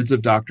words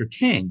of Dr.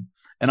 King.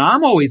 And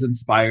I'm always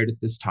inspired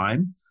at this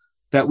time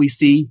that we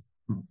see,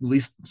 at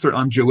least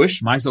on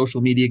Jewish, my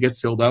social media gets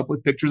filled up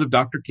with pictures of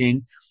Dr.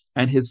 King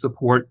and his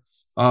support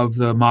of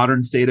the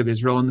modern state of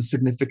Israel and the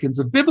significance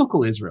of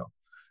biblical Israel.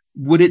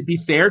 Would it be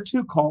fair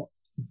to call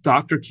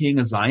Dr. King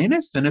a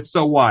Zionist? And if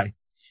so, why?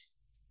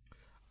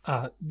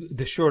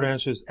 The short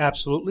answer is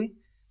absolutely.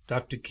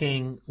 Dr.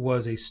 King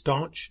was a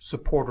staunch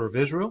supporter of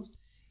Israel.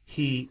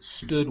 He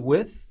stood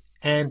with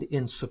and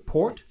in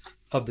support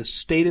of the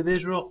state of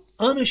Israel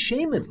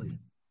unashamedly.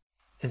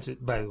 And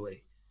by the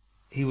way,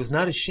 he was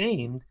not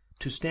ashamed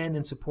to stand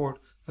in support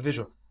of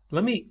Israel.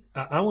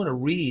 I want to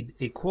read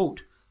a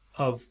quote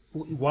of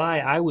why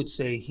I would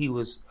say he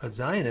was a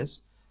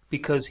Zionist,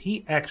 because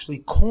he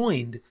actually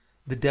coined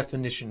the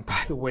definition,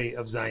 by the way,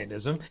 of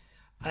Zionism.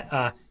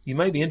 You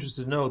might be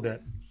interested to know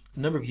that a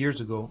number of years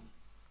ago,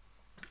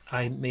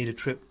 I made a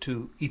trip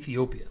to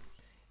Ethiopia.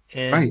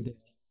 And, right.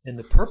 And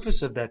the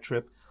purpose of that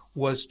trip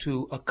was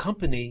to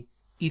accompany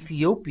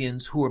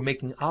Ethiopians who were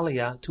making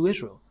Aliyah to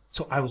Israel.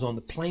 So I was on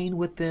the plane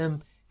with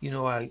them.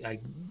 I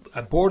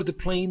boarded the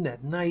plane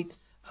that night.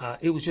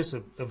 It was just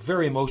a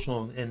very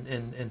emotional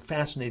and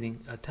fascinating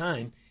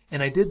time.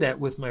 And I did that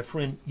with my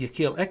friend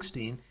Yechiel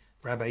Eckstein,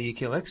 Rabbi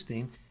Yechiel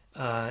Eckstein,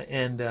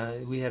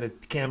 and we had a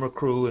camera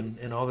crew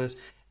and all this.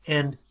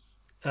 And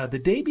the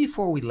day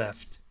before we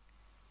left,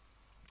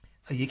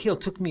 Yechiel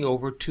took me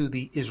over to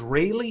the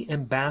Israeli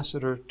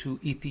ambassador to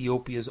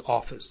Ethiopia's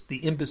office, the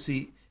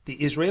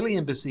Israeli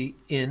embassy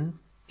in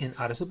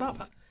Addis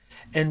Ababa.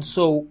 And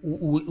so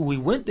we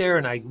went there,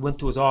 and I went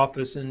to his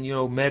office and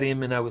met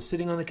him, and I was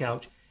sitting on the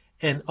couch,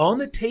 and on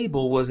the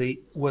table was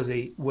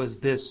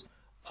this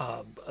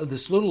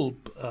little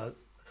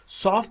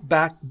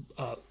softback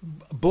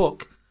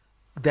book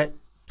that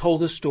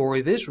told the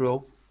story of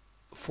Israel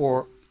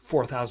for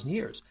 4,000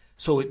 years.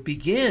 So it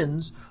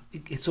begins,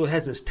 so it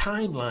has this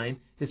timeline.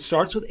 It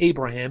starts with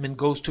Abraham and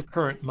goes to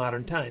current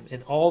modern time,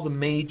 and all the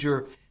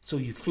major. So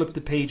you flip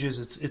the pages.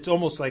 It's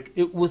almost like,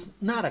 it was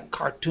not a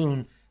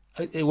cartoon.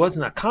 It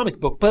wasn't a comic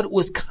book, but it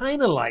was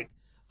kind of like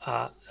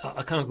a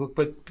comic book,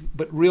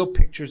 but real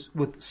pictures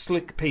with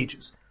slick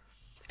pages.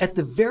 At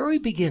the very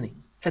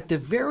beginning, I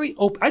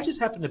just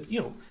happened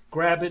to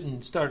grab it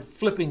and start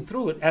flipping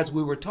through it as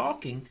we were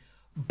talking.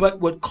 But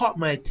what caught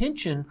my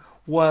attention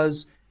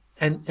was,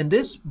 and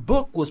this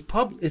book was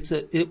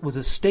it was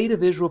a State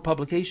of Israel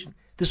publication.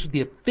 This was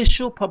the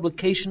official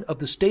publication of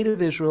the State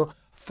of Israel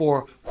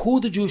for who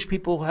the Jewish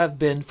people have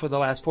been for the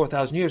last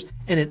 4,000 years.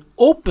 And it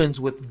opens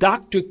with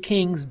Dr.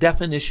 King's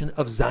definition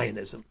of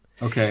Zionism.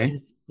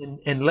 Okay.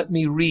 And let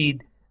me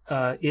read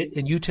it,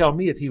 and you tell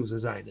me if he was a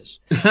Zionist.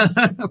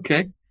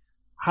 Okay.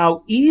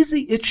 How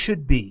easy it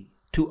should be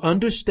to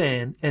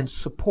understand and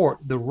support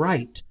the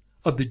right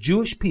of the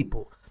Jewish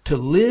people to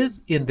live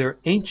in their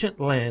ancient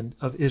land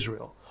of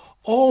Israel.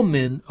 All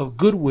men of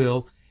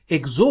goodwill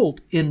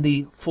exult in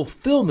the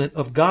fulfillment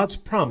of God's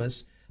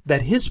promise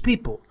that his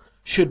people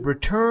should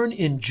return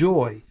in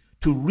joy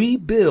to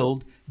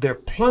rebuild their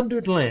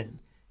plundered land.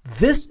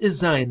 This is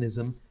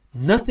Zionism,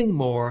 nothing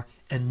more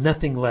and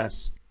nothing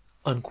less,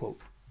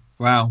 unquote.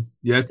 Wow.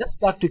 Yeah, That's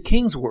Dr.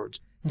 King's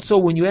words. And so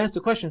when you ask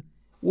the question,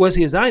 was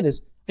he a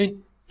Zionist?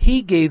 And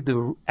he gave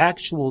the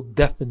actual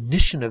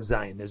definition of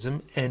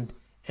Zionism,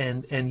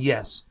 and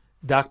yes,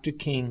 Dr.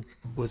 King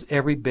was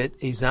every bit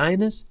a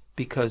Zionist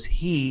because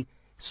he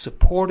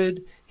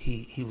supported,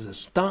 he was a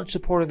staunch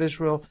supporter of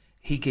Israel.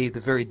 He gave the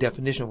very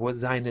definition of what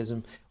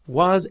Zionism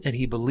was, and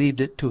he believed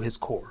it to his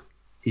core.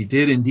 He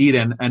did indeed,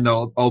 and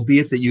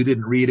albeit that you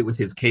didn't read it with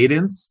his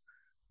cadence,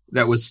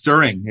 that was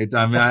stirring.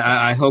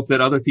 I hope that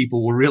other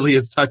people were really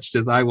as touched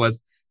as I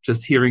was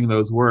just hearing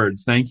those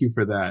words. Thank you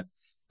for that.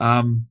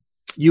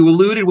 You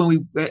alluded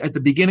at the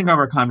beginning of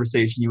our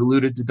conversation, you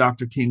alluded to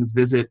Dr. King's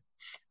visit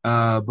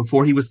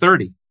before he was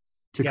 30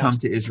 to come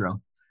to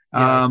Israel.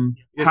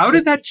 How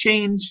did that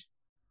change?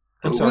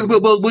 I'm sorry.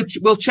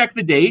 We'll check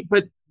the date,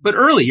 but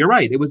early. You're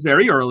right. It was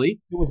very early.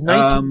 It was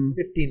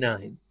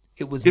 1959.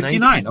 It was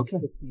 59. 1959. Okay.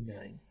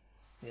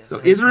 Yeah, so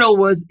Israel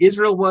was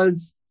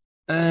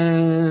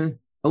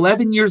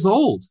 11 years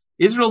old.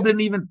 Israel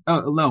didn't even.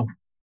 Oh no.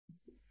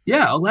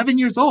 Yeah, 11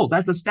 years old.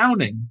 That's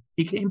astounding.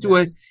 He came to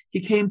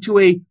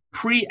a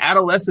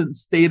pre-adolescent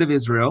state of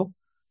Israel.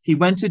 He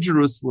went to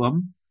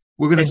Jerusalem.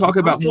 We're going to talk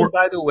about more.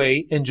 By the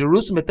way, and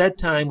Jerusalem at that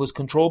time was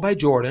controlled by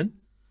Jordan.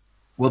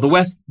 Well,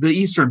 the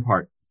eastern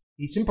part.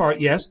 Eastern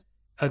part, yes.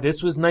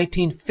 This was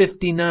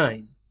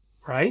 1959,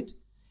 right?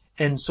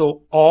 And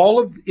so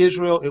all of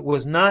Israel, it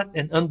was not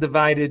an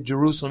undivided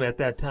Jerusalem at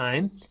that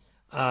time.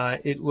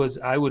 It was,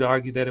 I would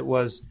argue that it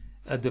was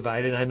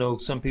divided. I know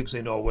some people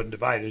say, no, it wasn't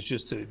divided. It's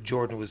just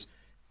Jordan was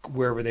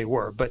wherever they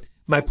were. But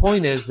my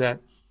point is that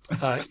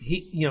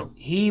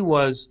he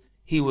was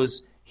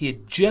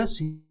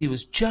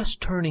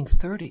just turning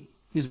 30.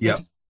 He was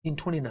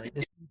 1929.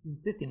 This was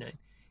 1959.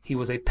 He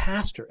was a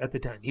pastor at the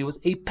time. He was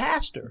a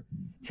pastor,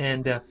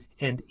 and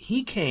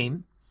he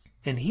came,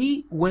 and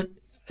he went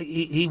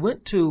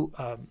to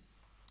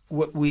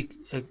what we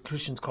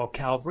Christians call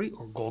Calvary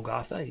or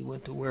Golgotha. He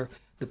went to where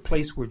the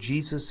place where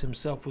Jesus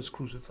himself was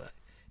crucified.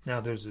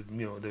 Now there's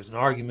an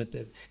argument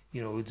that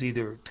it's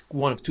either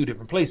one of two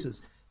different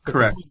places.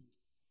 Correct.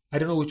 I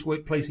don't know which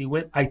place he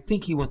went. I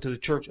think he went to the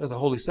Church of the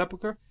Holy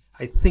Sepulchre.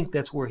 I think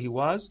that's where he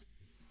was.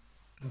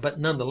 But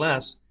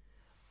nonetheless,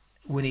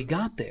 when he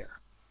got there,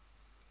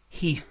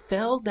 he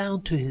fell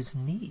down to his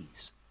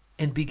knees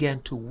and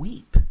began to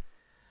weep.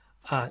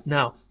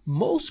 Now,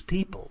 most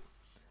people,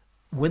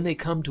 when they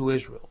come to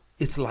Israel,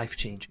 it's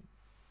life-changing.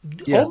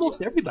 Yes.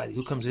 Almost everybody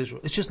who comes to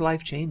Israel, it's just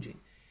life-changing.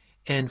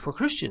 And for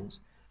Christians,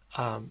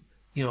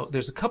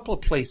 there's a couple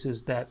of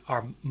places that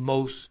are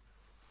most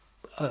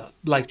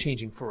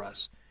life-changing for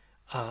us.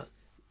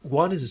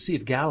 One is the Sea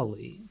of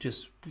Galilee,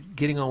 just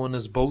getting on one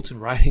of those boats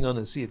and riding on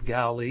the Sea of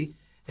Galilee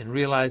and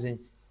realizing,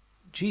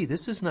 gee,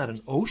 this is not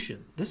an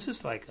ocean. This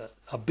is like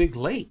a big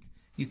lake.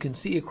 You can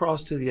see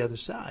across to the other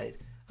side.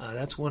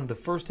 That's one of the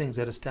first things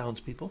that astounds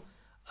people.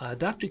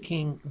 Dr.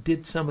 King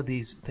did some of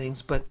these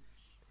things, but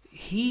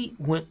he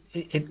went,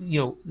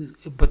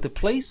 but the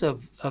place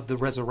of the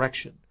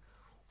resurrection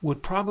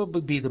would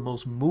probably be the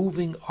most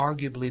moving,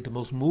 arguably the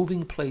most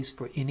moving place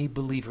for any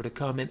believer to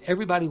come. And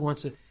everybody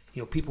wants to,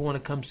 people want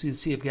to come see the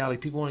Sea of Galilee.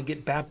 People want to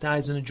get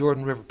baptized in the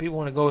Jordan River. People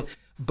want to go.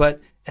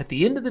 But at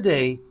the end of the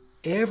day,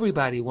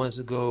 everybody wants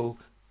to go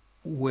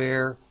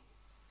where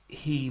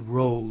he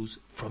rose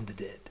from the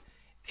dead.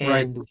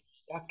 And right.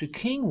 Dr.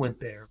 King went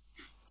there.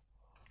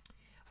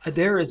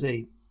 There is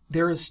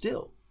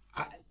still,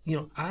 I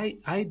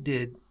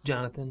did,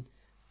 Jonathan,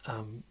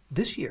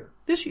 this year,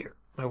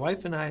 my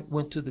wife and I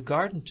went to the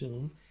Garden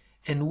Tomb,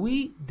 and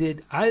we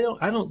did, I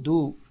don't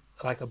do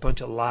like a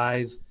bunch of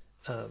live,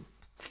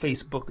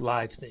 Facebook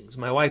live things.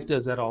 My wife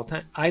does that all the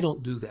time. I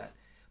don't do that.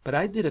 But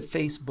I did a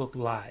Facebook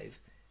live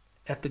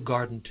at the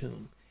Garden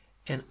Tomb.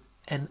 And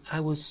I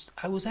was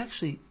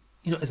actually,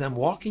 as I'm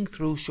walking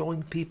through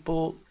showing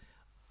people,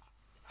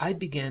 I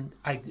began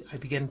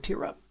to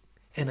tear up,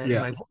 and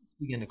my voice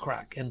began to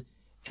crack,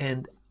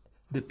 and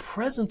the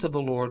presence of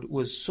the Lord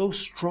was so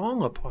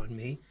strong upon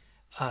me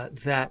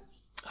that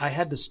I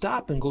had to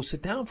stop and go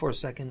sit down for a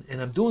second.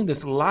 And I'm doing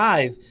this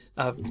live,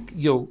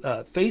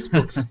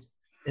 Facebook.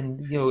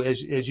 And,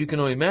 as you can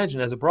only imagine,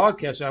 as a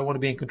broadcaster, I want to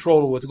be in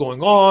control of what's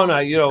going on.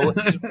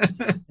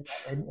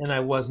 And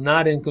I was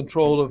not in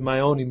control of my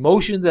own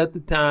emotions at the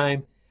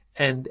time.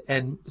 And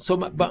so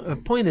my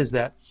point is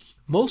that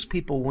most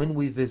people, when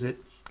we visit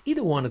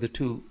either one of the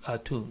two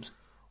tombs,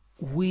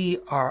 we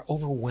are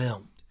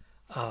overwhelmed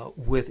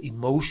with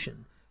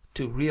emotion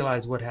to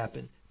realize what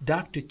happened.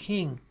 Dr.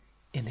 King,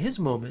 in his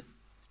moment,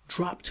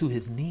 dropped to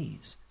his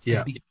knees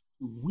and began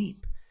to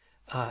weep.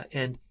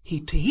 And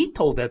he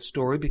told that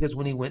story because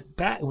when he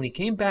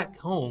came back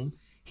home,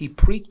 he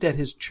preached at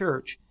his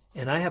church,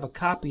 and I have a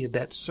copy of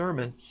that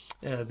sermon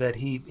that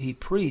he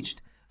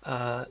preached,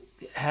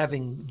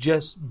 having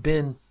as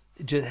a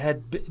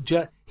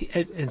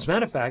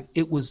matter of fact,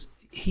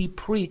 he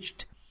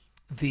preached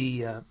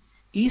the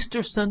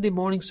Easter Sunday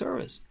morning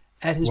service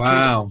at his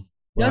church.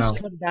 Just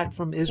come back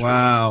from Israel.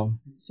 Wow.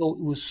 So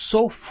it was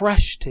so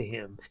fresh to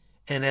him.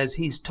 And as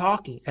he's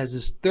talking, as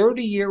this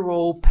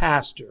 30-year-old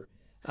pastor,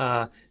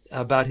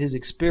 about his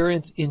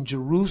experience in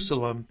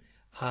Jerusalem,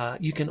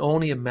 you can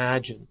only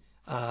imagine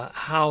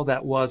how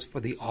that was for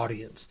the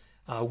audience,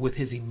 with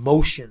his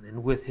emotion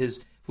and with his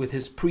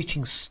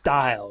preaching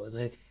style.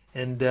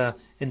 And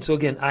so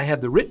again, I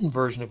have the written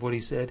version of what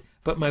he said,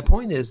 but my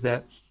point is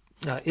that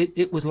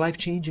it was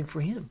life-changing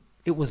for him.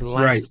 It was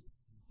life-changing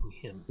for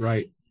him.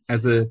 Right.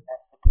 As a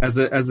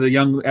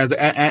young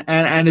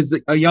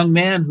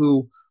man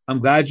who, I'm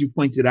glad you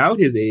pointed out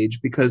his age,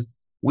 because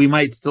we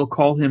might still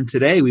call him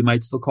today, we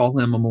might still call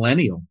him a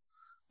millennial.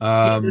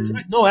 That's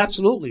right. No,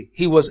 absolutely.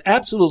 He was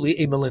absolutely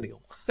a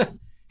millennial.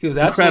 He was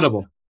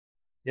incredible.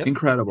 Yep.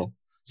 Incredible.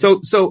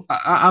 So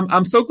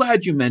I'm so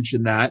glad you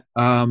mentioned that.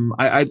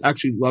 I'd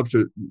actually love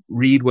to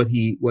read what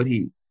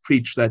he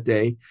preached that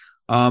day.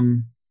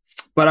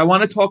 But I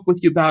want to talk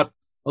with you a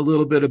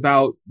little bit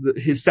about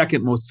his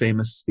second most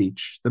famous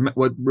speech,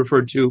 what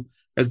referred to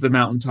as the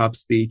mountaintop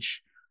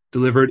speech,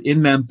 delivered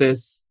in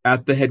Memphis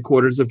at the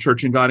headquarters of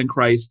Church in God in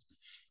Christ,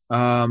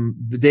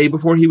 the day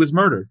before he was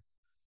murdered.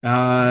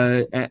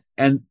 And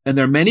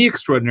there are many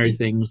extraordinary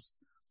things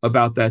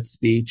about that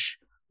speech.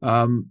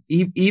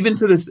 Even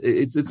to this,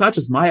 it's not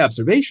just my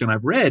observation.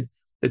 I've read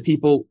that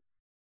people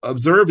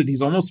observed that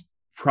he's almost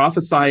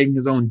prophesying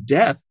his own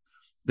death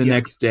the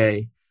next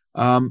day.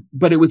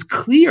 But it was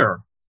clear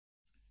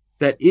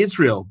that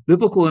Israel,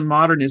 biblical and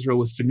modern Israel,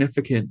 was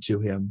significant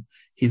to him.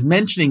 He's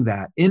mentioning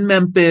that in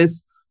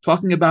Memphis,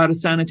 talking about a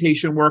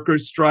sanitation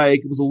workers'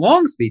 strike. It was a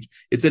long speech.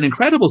 It's an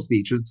incredible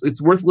speech.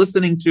 It's worth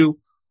listening to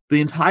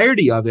the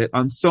entirety of it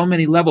on so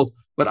many levels.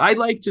 But I'd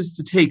like just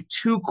to take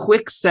two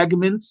quick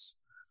segments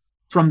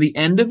from the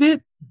end of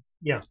it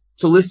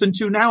to listen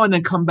to now, and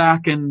then come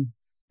back and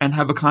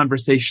have a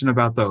conversation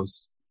about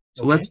those.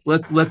 So let's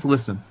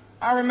listen.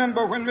 I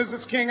remember when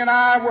Mrs. King and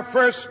I were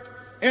first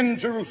in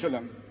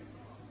Jerusalem.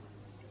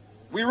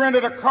 We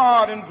rented a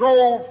car and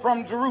drove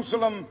from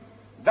Jerusalem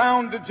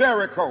down to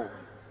Jericho.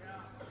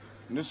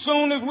 And as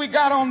soon as we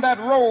got on that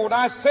road,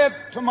 I said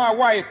to my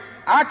wife,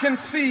 I can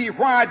see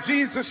why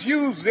Jesus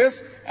used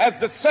this as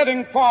the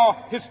setting for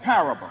his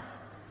parable.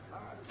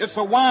 It's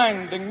a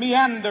winding,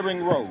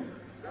 meandering road.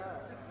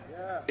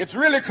 It's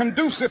really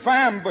conducive for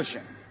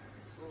ambushing.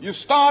 You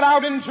start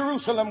out in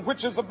Jerusalem,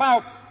 which is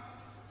about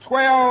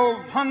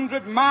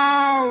 1,200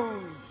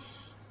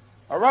 miles,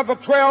 or rather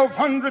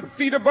 1,200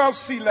 feet above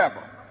sea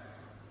level.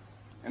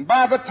 And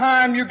by the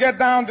time you get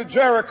down to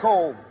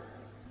Jericho,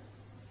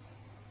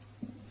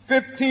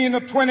 15 or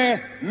 20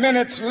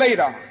 minutes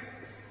later,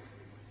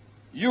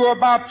 you're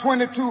about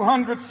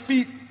 2,200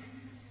 feet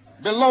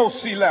below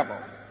sea level.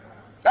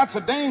 That's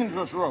a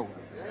dangerous road.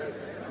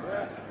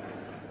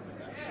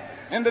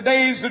 In the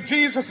days of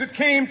Jesus, it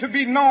came to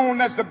be known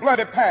as the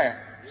Bloody Path.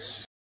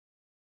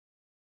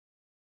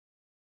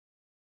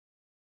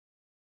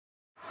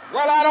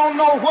 Well, I don't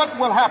know what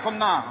will happen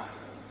now.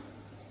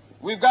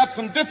 We've got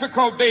some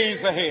difficult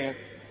days ahead.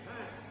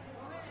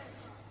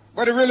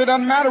 But it really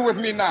doesn't matter with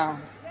me now,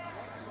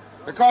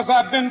 because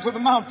I've been to the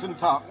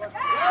mountaintop.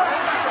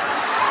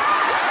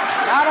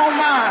 I don't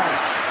mind.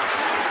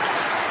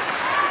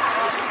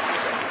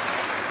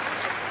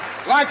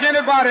 Like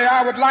anybody,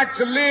 I would like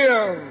to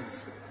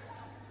live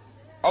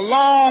a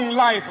long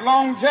life.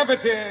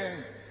 Longevity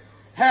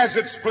has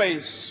its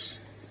place.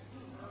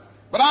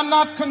 But I'm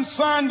not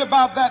concerned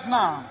about that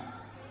now.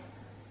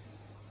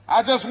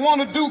 I just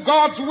want to do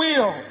God's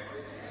will.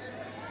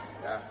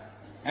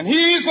 And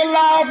he's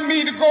allowed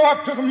me to go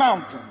up to the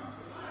mountain.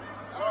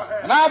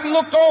 And I've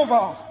looked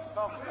over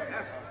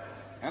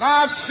and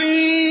I've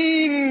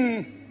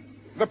seen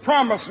the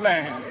promised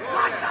land.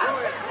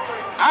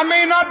 I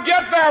may not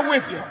get there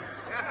with you,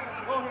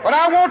 but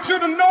I want you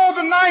to know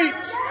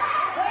tonight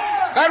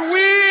that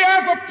we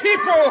as a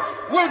people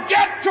will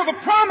get to the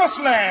promised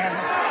land.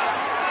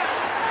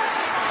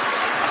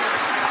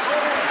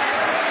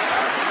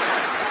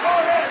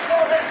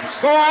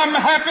 So I'm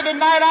happy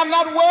tonight. I'm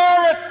not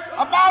worried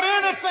about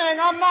anything.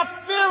 I'm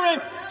not fearing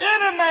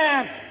any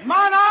man.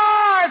 Mine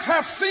eyes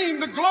have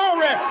seen the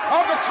glory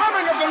of the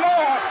coming of the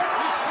Lord.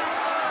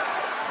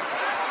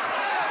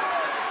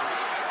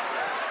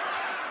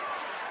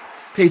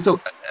 Okay,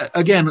 so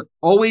again,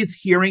 always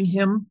hearing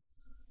him,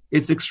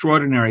 it's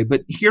extraordinary.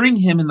 But hearing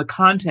him in the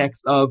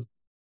context of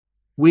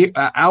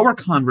our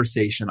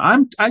conversation,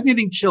 I'm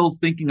getting chills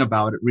thinking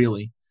about it.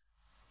 Really,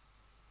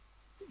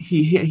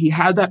 he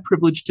had that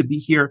privilege to be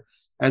here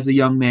as a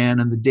young man,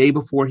 and the day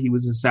before he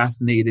was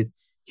assassinated,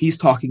 he's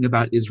talking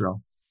about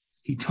Israel.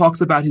 He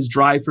talks about his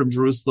drive from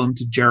Jerusalem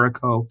to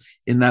Jericho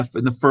in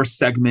the first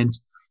segment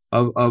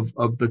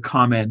of the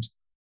comment.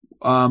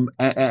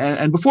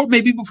 And before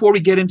we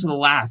get into the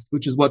last,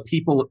 which is what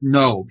people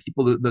know,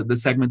 the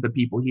segment that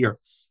people hear,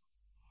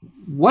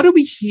 what do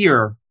we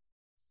hear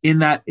in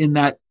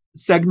that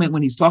segment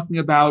when he's talking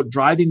about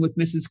driving with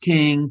Mrs.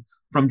 King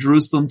from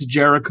Jerusalem to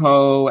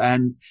Jericho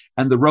and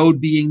the road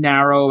being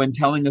narrow and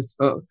telling us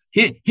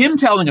him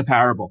telling a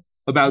parable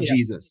about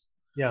Jesus?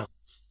 Yeah.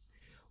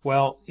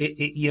 Well,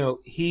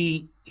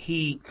 he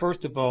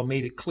first of all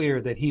made it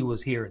clear that he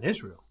was here in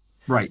Israel.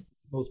 Right.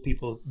 Most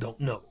people don't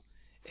know.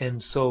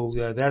 And so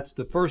that's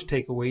the first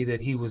takeaway,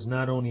 that he was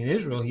not only in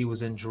Israel, he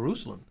was in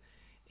Jerusalem.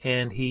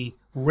 And he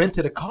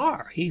rented a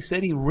car. He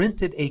said he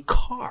rented a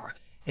car.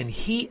 And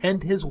he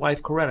and his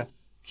wife, Coretta,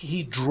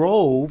 he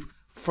drove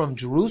from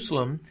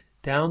Jerusalem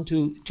down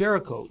to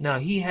Jericho. Now,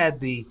 he had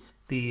the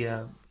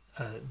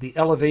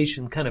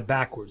elevation kind of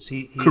backwards.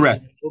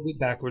 Correct. A little bit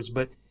backwards,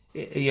 but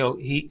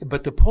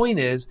but the point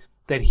is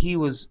that he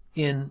was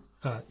in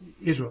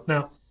Israel.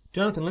 Now,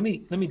 Jonathan, let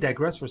me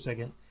digress for a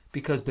second,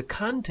 because the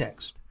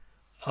context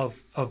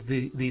of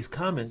these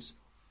comments,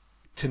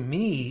 to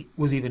me,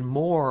 was even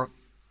more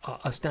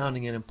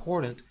astounding and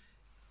important.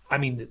 I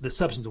mean, the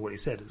substance of what he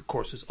said, of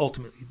course, is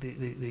ultimately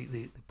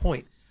the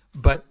point.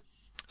 But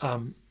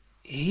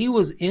he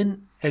was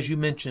in, as you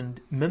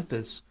mentioned,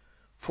 Memphis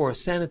for a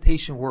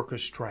sanitation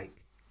workers'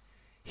 strike.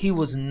 He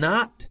was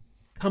not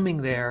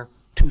coming there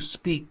to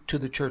speak to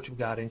the Church of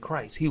God in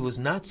Christ. He was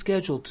not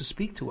scheduled to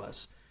speak to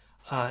us.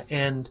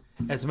 And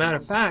as a matter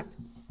of fact,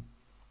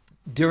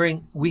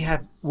 we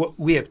have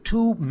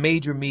two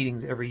major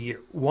meetings every year.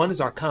 One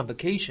is our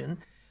convocation,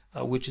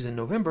 which is in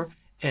November,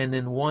 and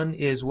then one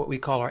is what we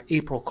call our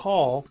April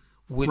call,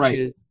 which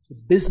is a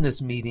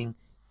business meeting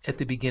at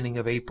the beginning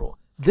of April.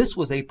 This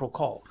was April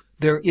call.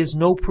 There is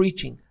no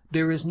preaching.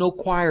 There is no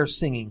choir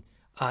singing.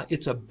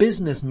 It's a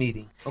business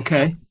meeting.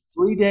 Okay.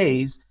 3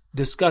 days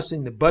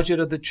discussing the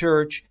budget of the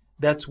church.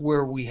 That's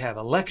where we have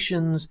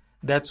elections.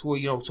 That's where,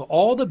 so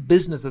all the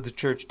business of the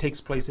church takes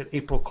place at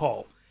April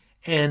call.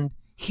 And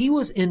he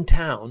was in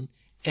town,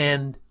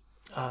 and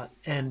so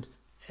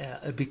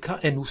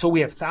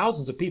we have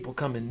thousands of people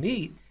come and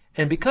meet.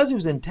 And because he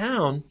was in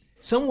town,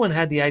 someone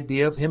had the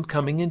idea of him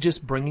coming and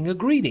just bringing a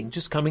greeting,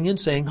 just coming in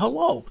saying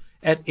hello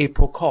at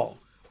April call.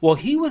 Well,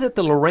 he was at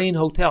the Lorraine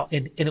Hotel,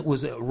 and it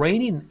was a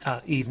rainy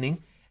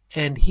evening,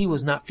 and he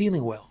was not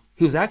feeling well.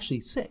 He was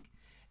actually sick,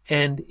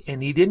 and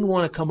he didn't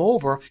want to come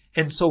over,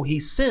 and so he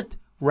sent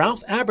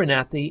Ralph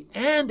Abernathy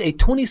and a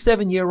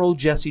 27-year-old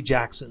Jesse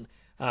Jackson,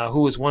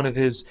 who was one of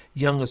his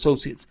young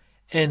associates.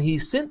 And he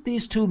sent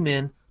these two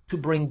men to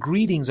bring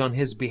greetings on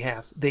his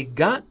behalf. They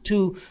got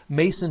to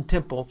Mason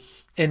Temple,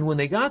 and when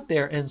they got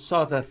there and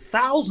saw the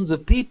thousands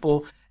of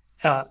people,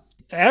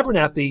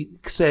 Abernathy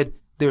said,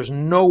 "There's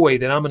no way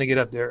that I'm going to get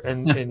up there."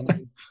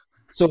 And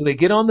so they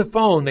get on the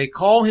phone, they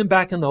call him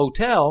back in the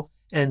hotel,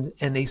 and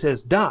he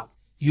says, "Doc,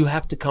 you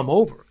have to come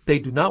over. They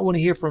do not want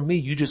to hear from me.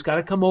 You just got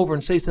to come over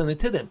and say something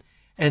to them."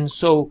 And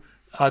so,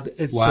 wow.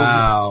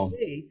 So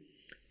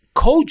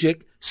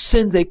Kojic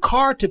sends a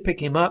car to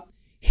pick him up.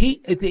 By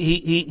the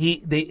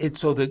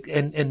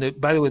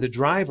way, the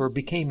driver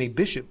became a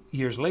bishop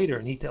years later,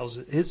 and he tells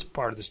his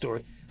part of the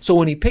story. So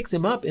when he picks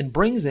him up and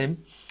brings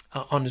him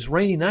on this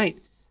rainy night,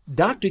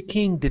 Dr.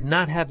 King did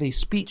not have a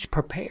speech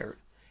prepared.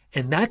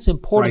 And that's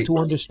important to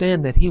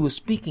understand, that he was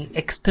speaking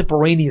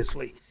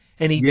extemporaneously.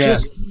 And he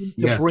just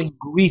to bring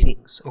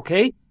greetings,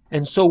 okay?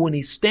 And so when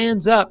he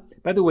stands up,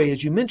 by the way,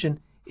 as you mentioned,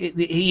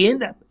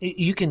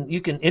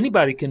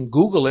 anybody can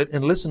Google it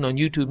and listen on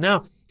YouTube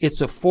now.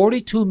 It's a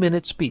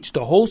 42-minute speech.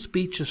 The whole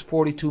speech is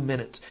 42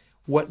 minutes.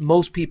 What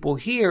most people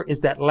hear is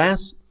that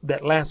last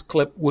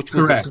clip, which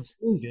was the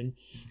conclusion.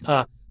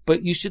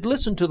 But you should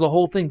listen to the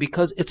whole thing,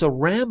 because it's a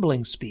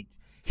rambling speech.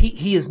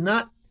 He is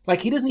not,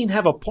 he doesn't even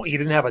have a point. He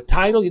didn't have a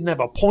title. He didn't have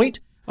a point.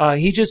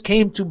 He just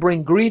came to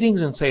bring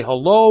greetings and say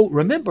hello.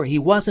 Remember, he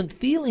wasn't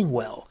feeling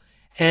well.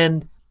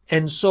 And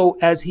so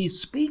as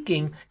he's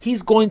speaking,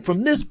 he's going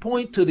from this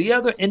point to the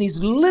other, and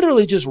he's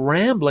literally just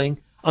rambling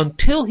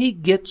until he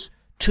gets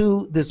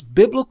to this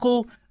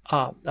biblical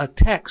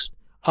text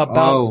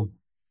about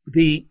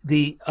the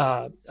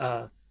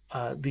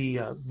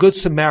Good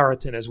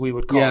Samaritan, as we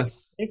would call it.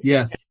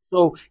 Yes.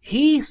 So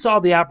he saw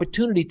the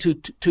opportunity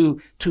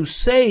to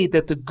say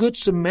that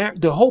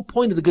the whole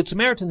point of the Good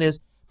Samaritan is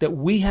that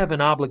we have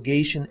an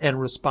obligation and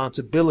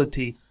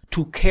responsibility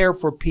to care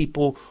for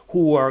people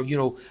who are,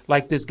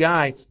 like this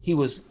guy. He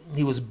was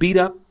beat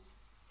up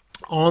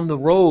on the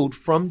road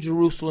from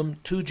Jerusalem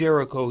to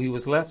Jericho. He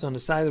was left on the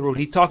side of the road.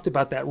 He talked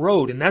about that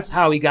road, and that's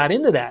how he got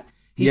into that.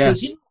 He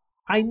says,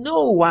 I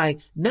know why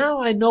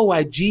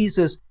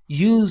Jesus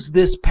used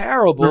this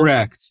parable.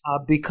 Correct.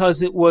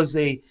 Because it was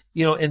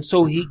and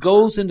so he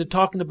goes into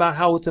talking about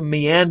how it's a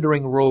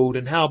meandering road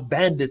and how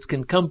bandits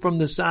can come from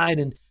the side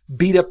and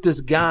beat up this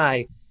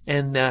guy.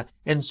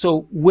 And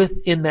so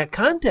within that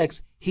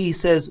context, he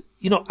says,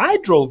 I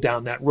drove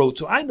down that road,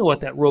 so I know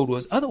what that road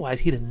was. Otherwise,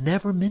 he'd have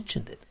never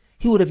mentioned it.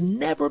 He would have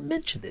never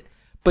mentioned it.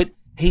 But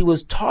he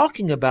was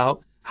talking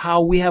about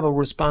how we have a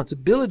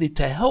responsibility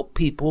to help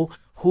people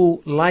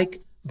who,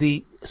 like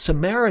the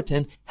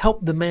Samaritan,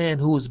 helped the man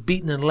who was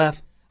beaten and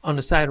left on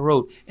the side of the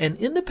road. And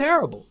in the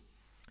parable,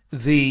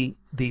 the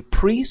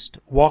priest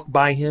walked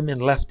by him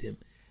and left him.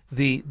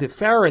 The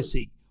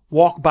Pharisee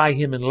walked by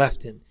him and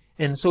left him.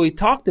 And so he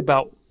talked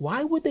about,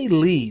 why would they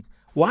leave?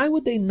 Why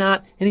would they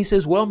not? And he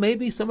says, well,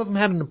 maybe some of them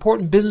had an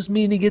important business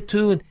meeting to get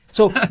to. And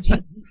so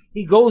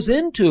he goes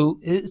into,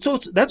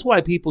 that's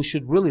why people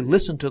should really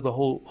listen to the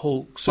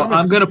whole sermon. Well,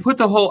 I'm going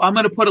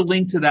to put a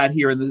link to that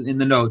here in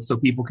the notes so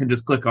people can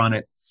just click on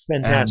it.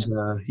 Fantastic.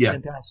 And,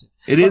 Fantastic.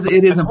 It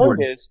is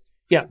important.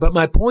 But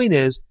my point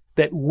is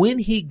that when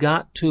he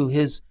got to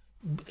his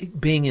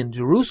being in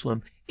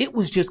Jerusalem, it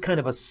was just kind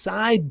of a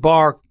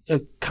sidebar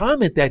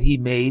comment that he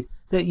made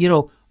that,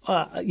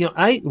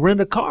 I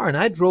rented a car and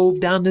I drove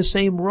down the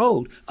same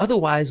road.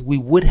 Otherwise, we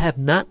would have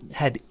not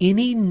had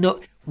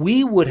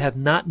we would have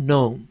not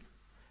known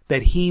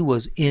that he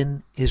was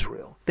in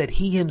Israel, that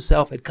he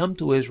himself had come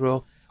to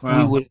Israel.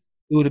 Wow. It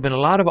would have been a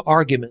lot of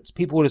arguments.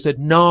 People would have said,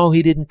 no,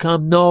 he didn't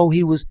come. No,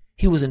 he was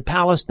in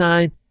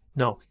Palestine.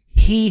 No,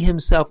 he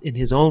himself, in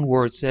his own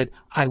words, said,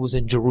 I was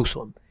in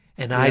Jerusalem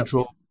and I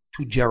drove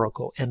to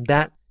Jericho. And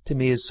that to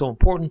me is so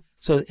important.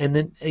 So, and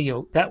then,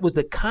 that was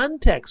the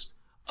context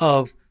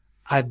of,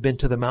 I've been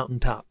to the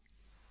mountaintop.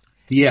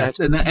 Yes.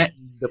 And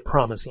the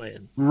promised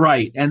land.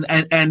 Right. And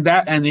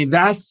that, I mean,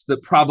 that's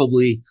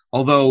probably,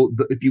 although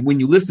when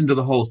you listen to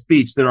the whole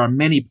speech, there are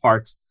many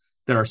parts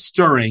that are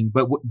stirring,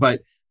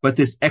 but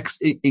this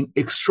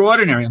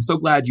extraordinary, I'm so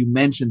glad you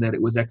mentioned that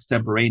it was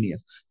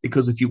extemporaneous,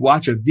 because if you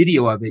watch a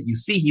video of it, you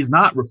see he's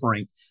not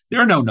referring, there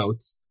are no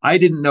notes. I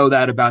didn't know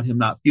that about him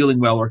not feeling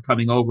well or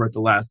coming over at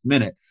the last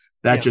minute.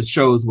 That just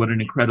shows what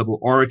an incredible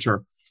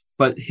orator.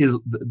 But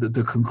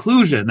the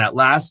conclusion, that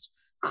last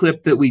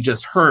clip that we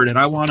just heard, and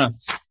I want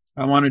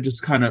to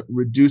just kind of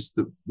reduce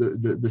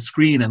the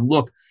screen and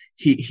look.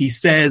 He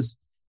says,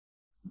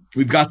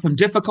 we've got some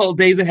difficult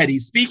days ahead.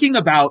 He's speaking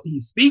about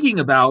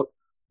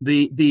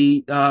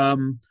the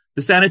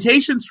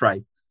sanitation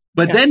strike.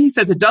 But then he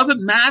says, it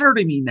doesn't matter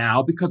to me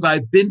now because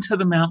I've been to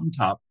the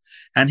mountaintop.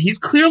 And he's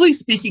clearly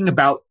speaking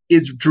about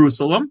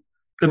Jerusalem,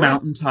 the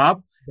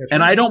mountaintop.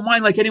 And I don't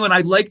mind, like anyone,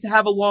 I'd like to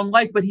have a long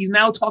life, but he's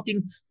now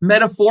talking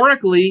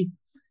metaphorically.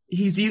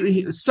 He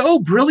so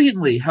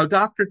brilliantly how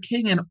Dr.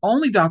 King, and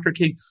only Dr.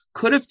 King,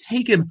 could have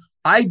taken,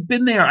 I've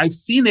been there, I've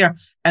seen there.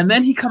 And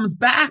then he comes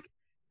back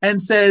and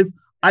says,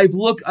 I've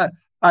looked,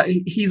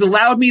 he's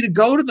allowed me to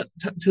go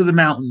to the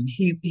mountain.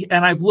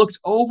 And I've looked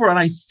over and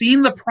I've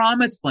seen the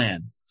promised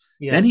land.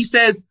 Yes. Then he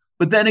says,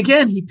 but then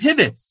again, he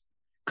pivots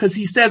because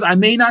he says, I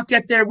may not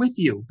get there with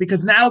you,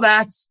 because now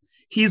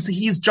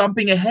he's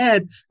jumping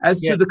ahead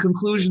as to the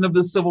conclusion of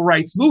the civil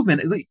rights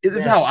movement.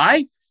 Is how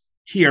I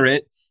hear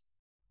it.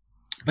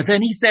 But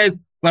then he says,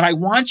 but I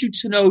want you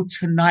to know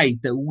tonight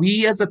that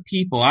we as a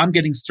people, I'm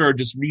getting stirred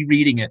just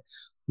rereading it,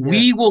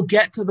 we will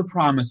get to the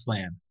promised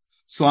land.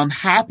 So I'm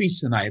happy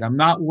tonight. I'm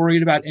not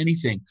worried about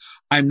anything.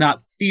 I'm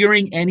not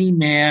fearing any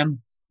man.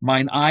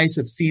 Mine eyes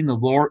have seen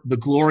the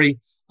glory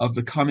of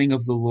the coming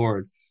of the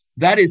Lord.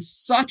 That is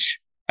such,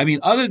 I mean,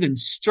 other than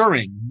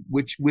stirring,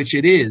 which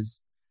it is,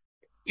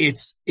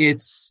 it's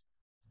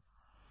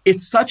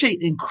such an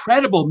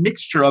incredible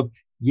mixture of,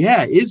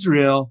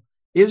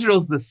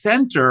 Israel's the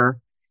center,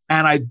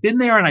 and I've been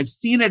there and I've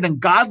seen it, and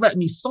God let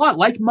me saw it,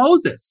 like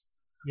Moses.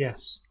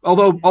 Yes.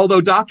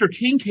 Although Dr.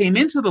 King came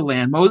into the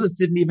land, Moses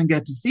didn't even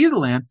get to see the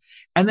land.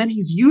 And then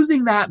he's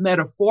using that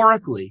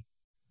metaphorically,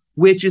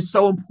 which is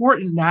so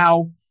important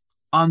now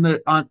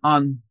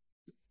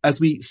as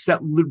we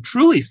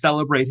truly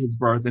celebrate his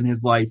birth and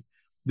his life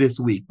this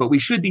week. But we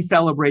should be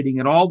celebrating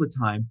it all the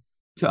time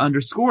to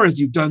underscore, as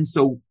you've done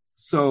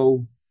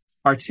so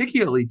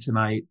articulately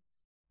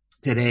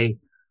today,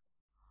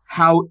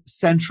 how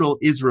central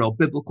Israel,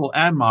 biblical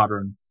and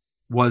modern,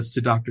 was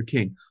to Dr.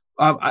 King.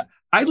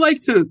 I'd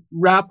like to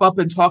wrap up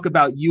and talk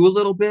about you a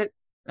little bit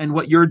and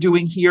what you're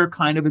doing here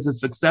kind of as a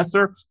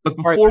successor. But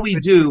before we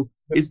do,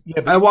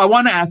 I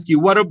want to ask you,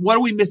 what are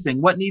we missing?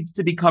 What needs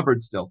to be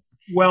covered still?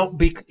 Well,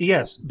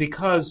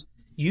 because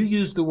you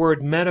used the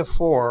word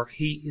metaphor,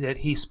 that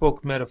he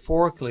spoke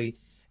metaphorically,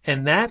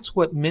 and that's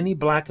what many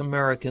Black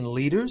American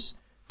leaders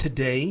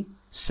today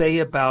say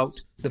about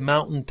the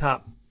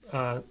mountaintop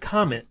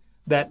comment,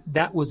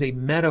 that was a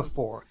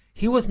metaphor.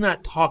 He was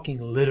not talking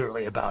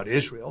literally about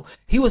Israel.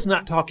 He was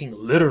not talking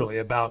literally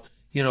about,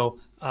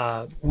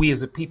 we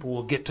as a people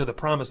will get to the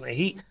promised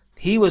land.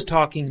 He was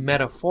talking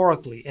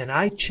metaphorically, and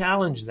I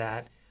challenge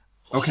that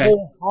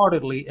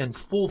wholeheartedly and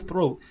full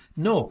throat.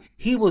 No,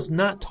 he was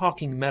not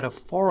talking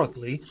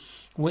metaphorically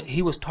when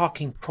he was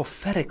talking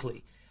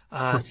prophetically.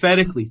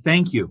 Prophetically,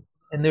 thank you.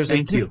 And there's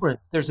a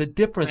difference. There's a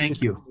difference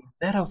between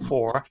a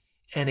metaphor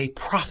and a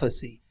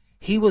prophecy.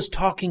 He was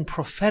talking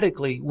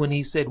prophetically when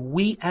he said,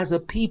 we as a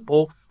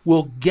people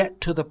will get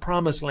to the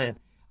promised land.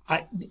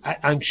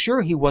 I'm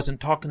sure he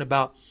wasn't talking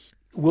about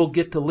we'll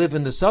get to live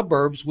in the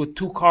suburbs with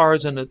 2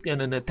 cars and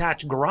an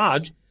attached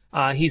garage.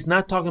 He's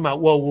not talking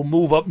about, we'll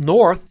move up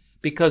north,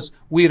 because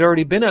we had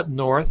already been up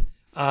north.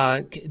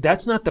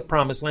 That's not the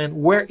promised land.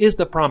 Where is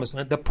the promised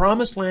land? The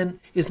promised land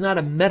is not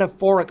a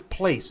metaphoric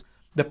place.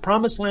 The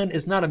promised land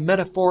is not a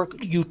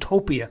metaphoric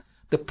utopia.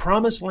 The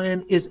promised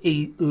land is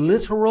a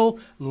literal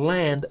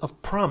land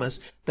of promise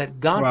that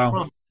God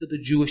promised to the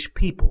Jewish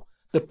people.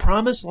 The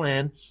promised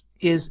land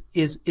is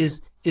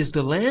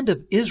the land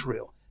of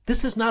Israel.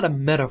 This is not a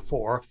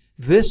metaphor.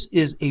 This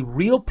is a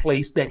real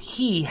place that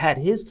he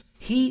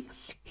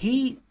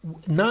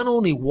not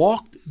only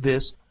walked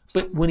this,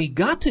 but when he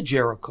got to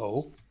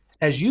Jericho,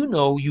 as you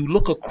know, you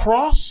look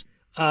across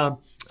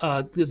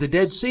the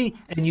Dead Sea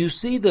and you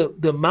see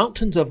the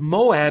mountains of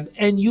Moab,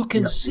 and you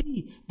can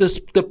see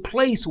the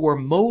place where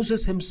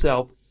Moses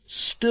himself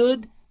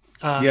stood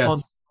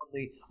on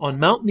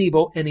Mount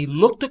Nebo, and he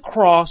looked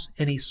across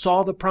and he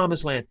saw the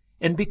promised land.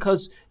 And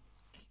because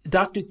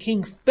Dr.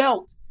 King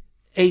felt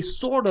a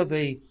sort of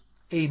a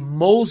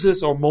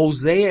Moses or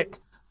Mosaic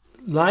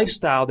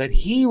lifestyle, that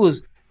he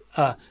was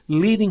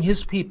leading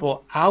his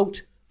people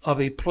out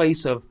of a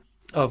place of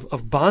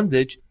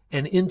bondage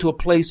and into a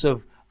place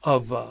of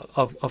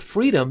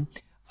freedom.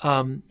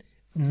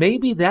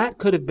 Maybe that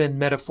could have been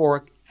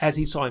metaphoric as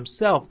he saw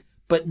himself,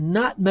 but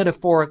not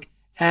metaphoric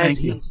as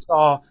he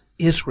saw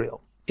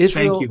Israel.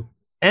 Thank you.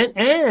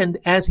 And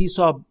as he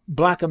saw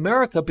Black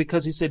America,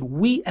 because he said,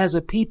 we as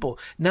a people.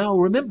 Now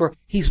remember,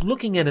 he's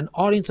looking at an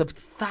audience of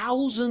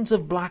thousands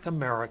of Black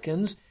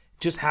Americans,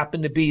 just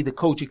happen to be the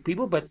Kojic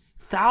people, but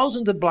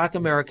thousands of Black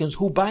Americans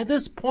who by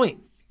this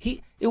point,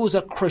 it was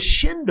a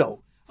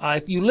crescendo.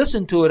 If you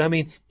listen to it, I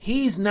mean,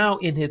 he's now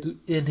in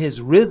his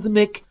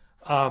rhythmic,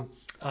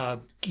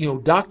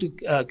 Dr.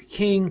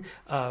 King,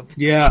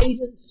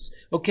 cadence,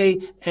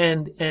 okay?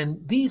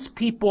 And these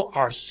people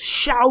are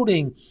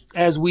shouting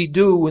as we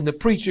do when the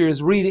preacher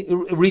is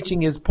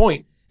reaching his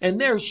point. And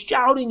they're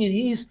shouting, and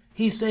he's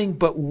saying,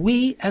 but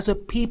we as a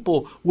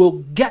people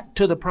will get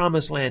to the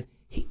promised land.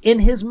 In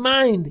his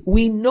mind,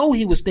 we know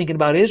he was thinking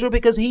about Israel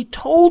because he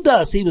told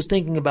us he was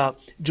thinking about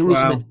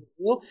Jerusalem.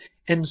 Wow.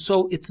 And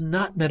so it's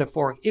not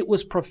metaphoric. It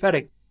was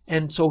prophetic.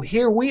 And so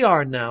here we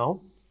are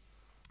now,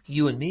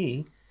 you and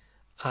me,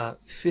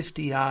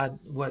 50,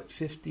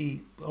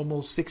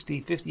 almost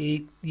 60,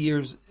 58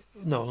 years,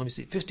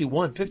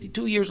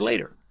 52 years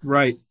later.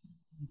 Right.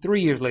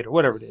 3 years later,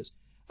 whatever it is.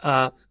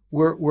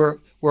 We're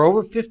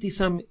over 50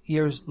 some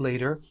years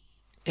later,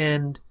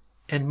 and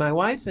my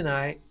wife and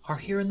I are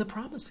here in the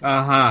promised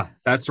land.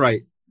 That's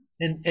right.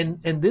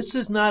 And this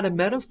is not a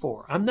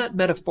metaphor. I'm not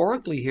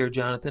metaphorically here,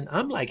 Jonathan.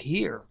 I'm like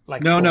here.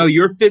 Like no,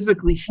 you're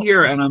physically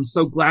here, and I'm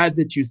so glad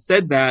that you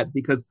said that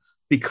because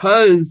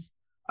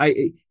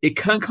it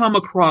can come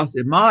across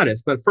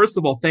immodest. But first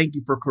of all, thank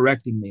you for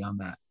correcting me on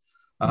that.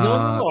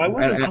 No, I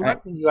wasn't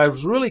correcting you. I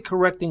was really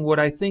correcting what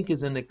I think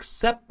is an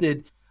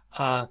accepted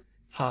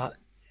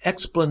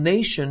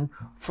explanation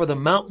for the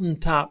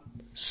mountaintop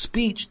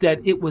speech, that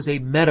it was a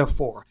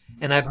metaphor.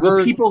 And I've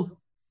heard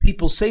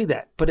people say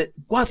that, but it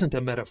wasn't a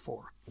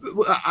metaphor.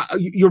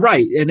 You're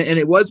right, and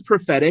it was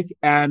prophetic,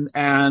 and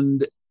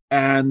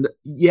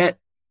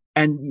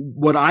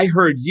what I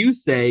heard you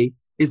say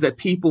is that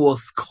people will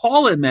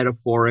call it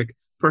metaphoric,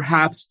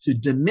 perhaps to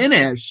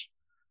diminish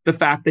the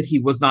fact that he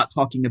was not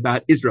talking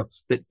about Israel,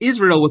 that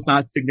Israel was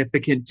not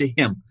significant to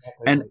him,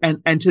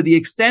 and to the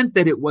extent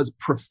that it was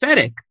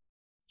prophetic,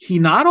 he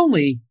not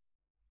only.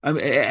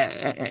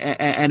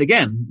 And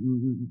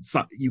again,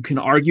 you can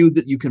argue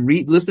that you can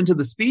listen to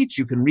the speech,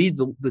 you can read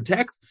the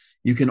text,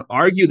 you can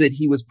argue that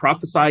he was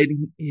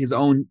prophesying his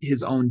own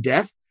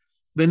death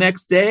the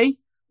next day,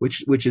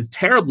 which is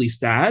terribly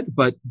sad,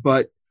 but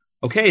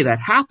okay, that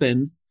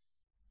happened.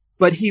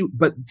 But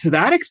to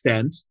that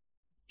extent,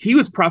 he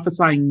was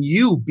prophesying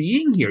you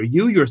being here,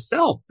 you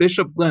yourself,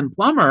 Bishop Glenn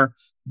Plummer,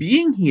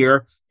 being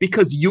here,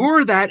 because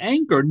you're that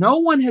anchor. No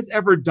one has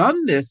ever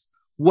done this,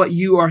 what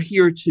you are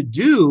here to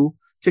do,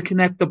 to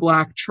connect the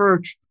Black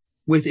church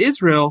with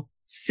Israel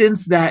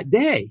since that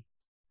day.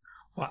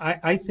 Well,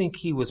 I think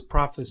he was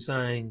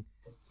prophesying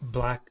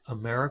Black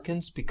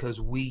Americans because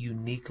we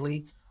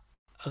uniquely,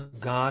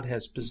 God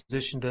has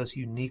positioned us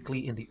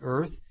uniquely in the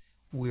earth.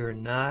 We're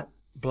not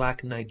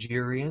Black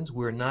Nigerians.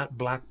 We're not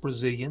Black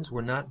Brazilians.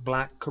 We're not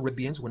Black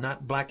Caribbeans. We're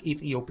not Black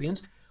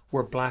Ethiopians.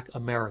 We're Black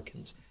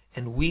Americans.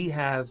 And we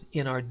have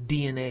in our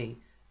DNA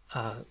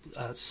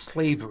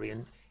slavery,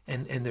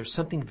 and there's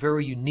something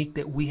very unique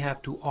that we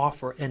have to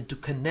offer, and to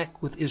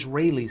connect with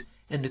Israelis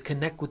and to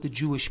connect with the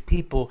Jewish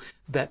people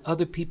that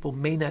other people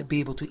may not be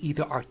able to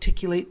either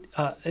articulate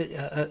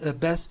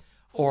best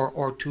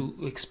or to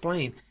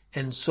explain.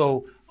 And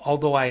so,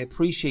 although I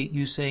appreciate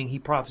you saying he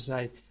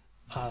prophesied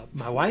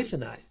my wife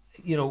and I,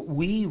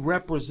 we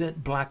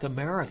represent Black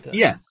America.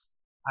 Yes.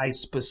 I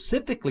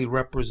specifically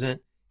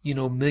represent,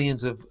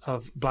 millions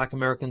of Black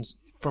Americans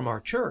from our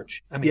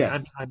church. I mean,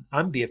 yes.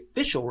 I'm the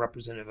official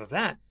representative of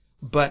that.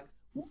 But,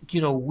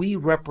 we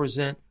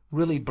represent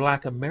really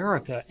Black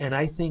America. And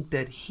I think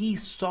that he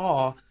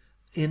saw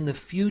in the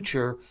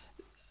future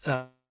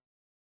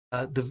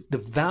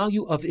the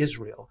value of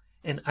Israel.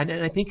 And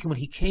I think when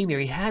he came here,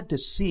 he had to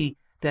see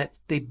that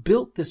they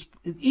built this,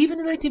 even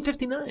in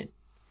 1959,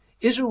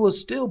 Israel was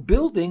still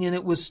building, and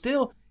it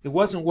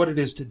wasn't what it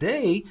is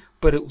today,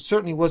 but it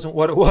certainly wasn't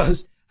what it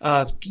was,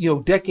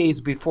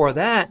 decades before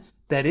that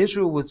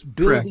Israel was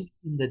building Correct.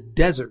 in the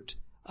desert,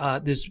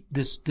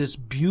 this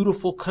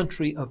beautiful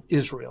country of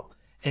Israel.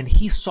 And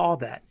he saw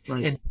that.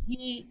 Right. And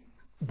he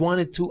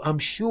wanted to, I'm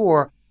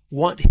sure,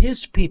 want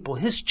his people,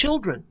 his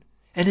children,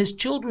 and his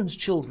children's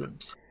children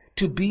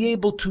to be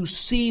able to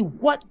see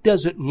what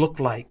does it look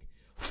like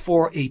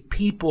for a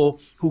people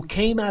who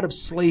came out of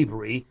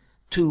slavery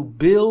to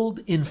build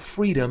in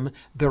freedom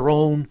their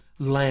own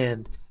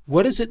land.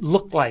 What does it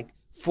look like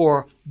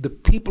for the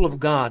people of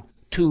God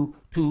to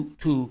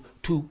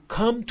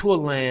come to a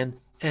land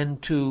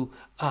and to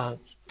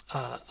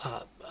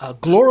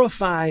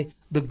glorify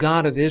the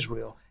God of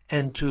Israel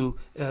and to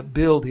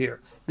build here?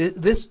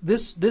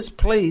 This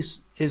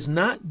place is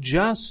not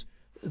just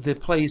the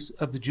place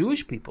of the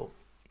Jewish people.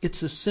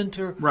 It's the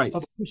center Right.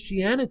 of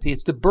Christianity.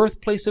 It's the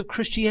birthplace of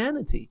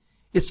Christianity.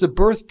 It's the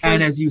birthplace.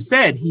 And as you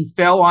said, he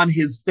fell on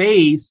his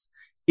face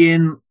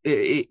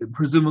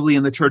presumably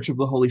in the Church of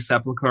the Holy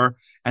Sepulchre,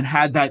 and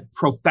had that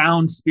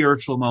profound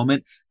spiritual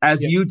moment,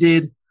 as you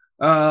did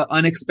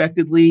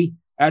unexpectedly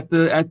at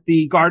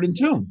the Garden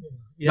Tomb.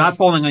 Yeah. Not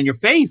falling on your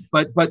face,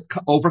 but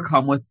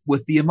overcome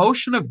with the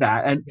emotion of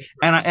that. And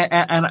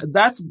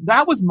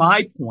that was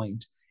my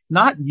point.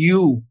 Not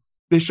you,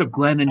 Bishop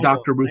Glenn and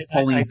Dr. Ruth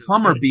Pauline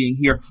Plummer being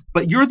here,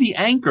 but you're the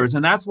anchors.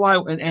 And that's why,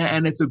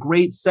 and it's a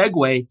great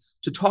segue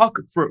to talk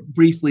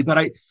briefly,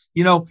 but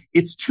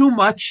it's too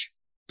much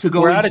to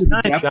go into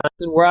the depth.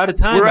 Jonathan, we're out of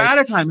time. We're out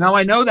of time. Now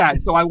I know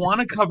that. So I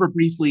want to cover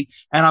briefly,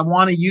 and I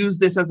want to use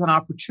this as an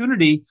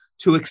opportunity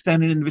to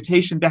extend an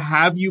invitation to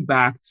have you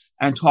back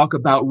and talk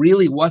about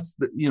really what's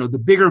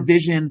the bigger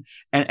vision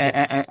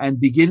and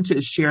begin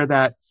to share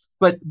that.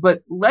 But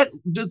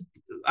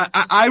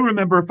I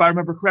remember, if I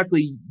remember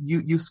correctly,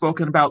 you've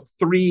spoken about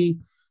 3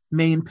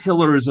 main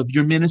pillars of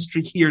your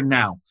ministry here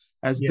now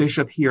as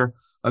bishop here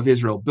of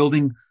Israel,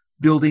 building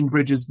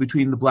bridges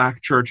between the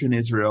Black church and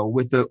Israel.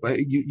 With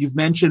you've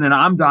mentioned, and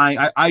I'm dying.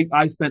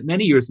 I spent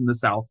many years in the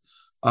South,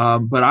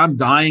 but I'm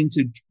dying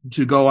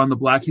to go on the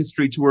Black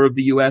History tour of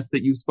the U.S.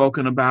 that you've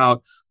spoken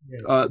about.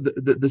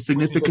 The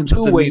significance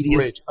of the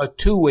media. A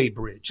two-way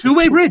bridge.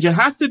 Two-way bridge. It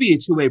has to be a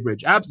two-way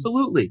bridge.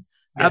 Absolutely.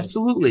 Yes.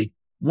 Absolutely.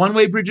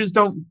 One-way bridges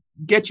don't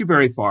get you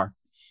very far.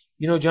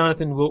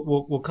 Jonathan,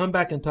 we'll come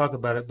back and talk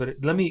about it, but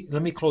let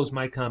me close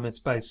my comments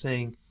by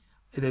saying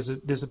there's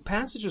a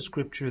passage of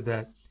scripture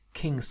that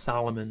King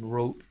Solomon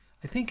wrote,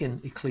 I think in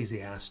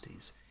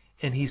Ecclesiastes,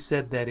 and he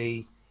said that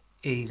a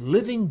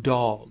living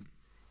dog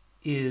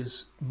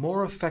is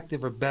more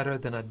effective or better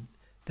than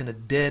a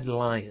dead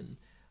lion.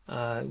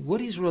 What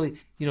he's really,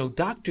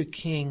 Dr.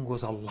 King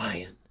was a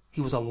lion.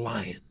 He was a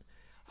lion,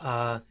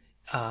 but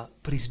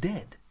he's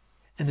dead,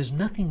 and there's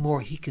nothing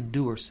more he can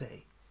do or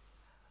say.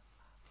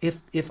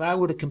 If I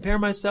were to compare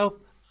myself,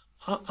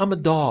 I'm a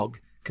dog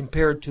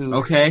compared to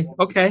okay,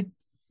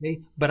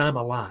 but I'm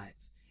alive.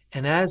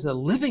 And as a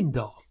living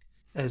dog,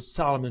 as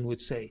Solomon would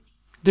say,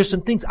 there's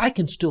some things I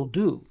can still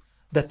do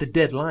that the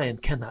dead lion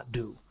cannot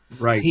do.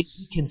 Right. He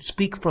can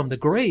speak from the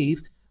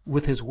grave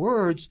with his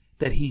words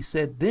that he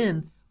said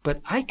then, but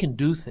I can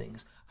do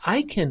things.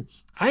 I can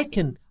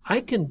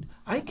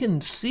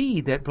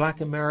see that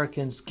Black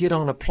Americans get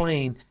on a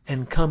plane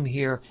and come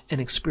here and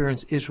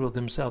experience Israel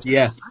themselves.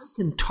 Yes.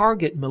 I can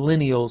target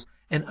millennials,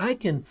 and I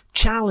can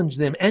challenge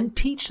them and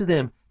teach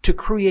them to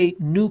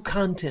create new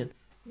content,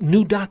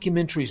 new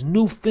documentaries,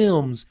 new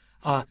films,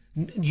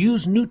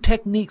 use new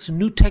techniques,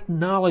 new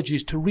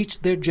technologies to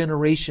reach their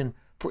generation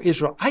for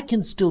Israel. I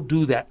can still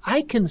do that.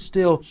 I can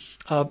still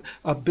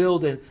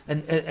build an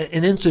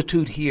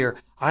institute here.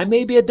 I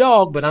may be a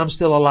dog, but I'm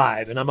still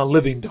alive, and I'm a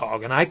living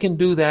dog, and I can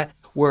do that,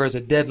 whereas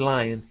a dead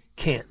lion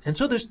can't. And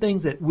so there's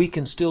things that we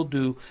can still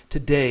do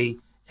today,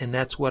 and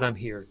that's what I'm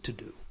here to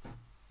do.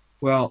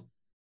 Well,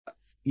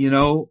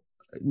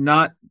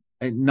 not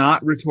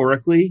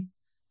rhetorically,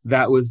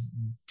 that was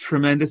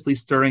tremendously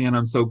stirring, and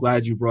I'm so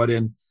glad you brought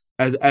in,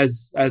 as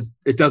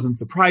it doesn't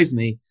surprise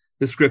me,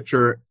 the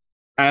scripture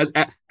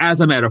as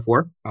a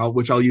metaphor,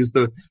 which I'll use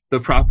the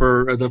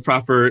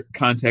proper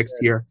context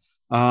here.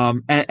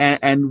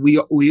 And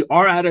we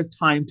are out of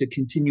time to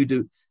continue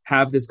to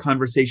have this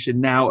conversation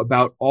now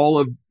about all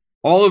of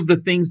the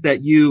things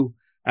that you,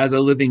 as a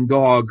living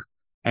dog,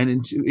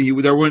 and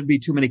there wouldn't be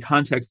too many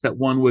contexts that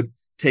one would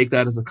take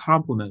that as a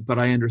compliment, but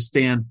I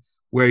understand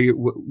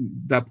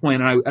that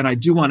point, and I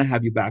do want to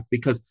have you back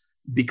because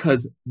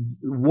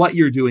what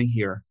you're doing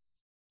here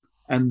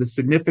and the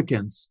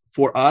significance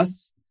for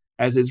us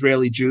as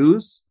Israeli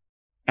Jews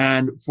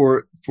and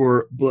for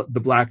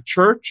the Black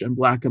church and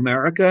Black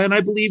America, and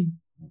I believe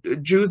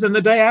Jews in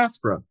the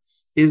diaspora,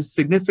 is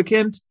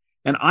significant.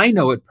 And I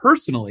know it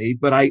personally,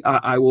 but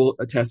I will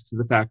attest to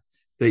the fact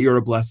that you're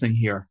a blessing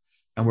here,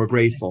 and we're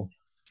grateful.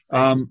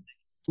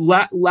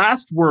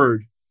 Last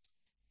word.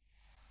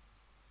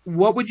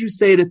 What would you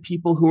say to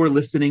people who are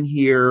listening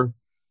here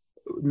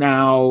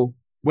now,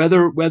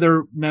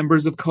 whether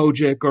members of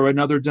Kojic or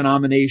another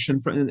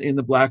denomination in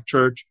the Black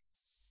church,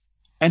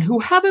 and who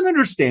have an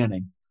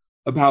understanding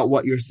about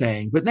what you're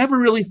saying, but never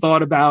really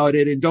thought about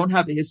it and don't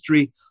have a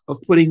history of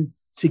putting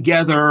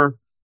together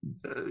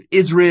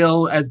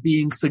Israel as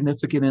being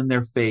significant in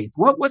their faith.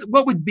 What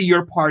would be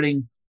your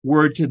parting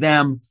word to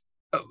them,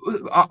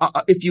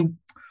 if you,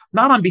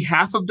 not on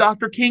behalf of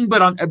Dr. King,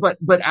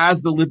 but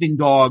as the living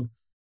dog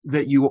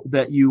that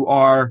you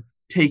are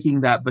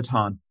taking that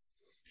baton?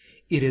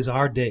 It is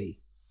our day.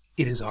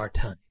 It is our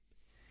time.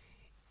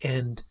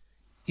 And,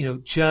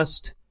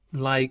 just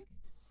like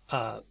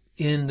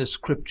in the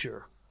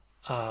scripture,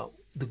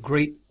 the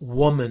great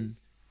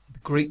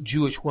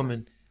Jewish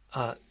woman,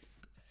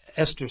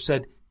 Esther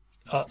said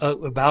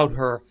about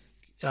her,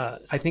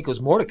 I think it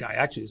was Mordecai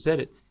actually said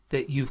it,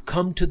 that you've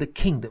come to the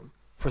kingdom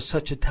for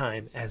such a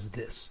time as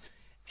this.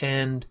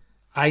 And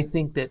I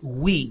think that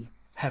we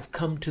have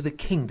come to the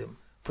kingdom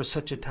for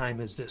such a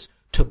time as this,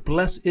 to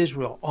bless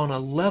Israel on a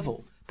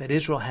level that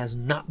Israel has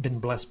not been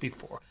blessed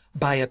before,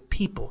 by a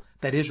people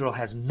that Israel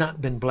has not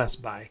been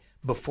blessed by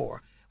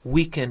before.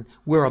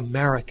 We're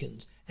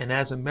Americans, and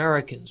as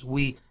Americans,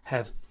 we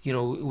have, it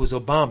was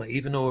Obama,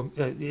 even though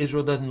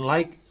Israel doesn't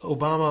like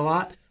Obama a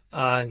lot,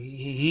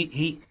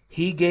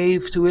 he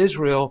gave to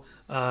Israel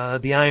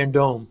the Iron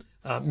Dome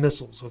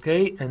missiles,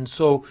 okay? And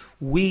so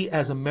we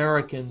as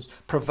Americans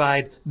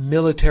provide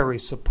military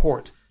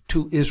support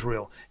to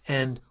Israel,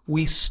 and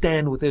we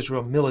stand with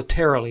Israel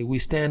militarily. We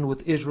stand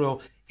with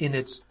Israel in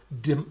its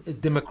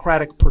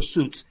democratic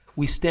pursuits.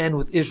 We stand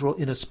with Israel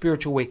in a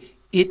spiritual way.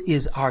 It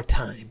is our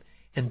time.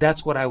 And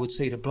that's what I would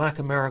say to Black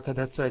America.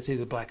 That's what I'd say to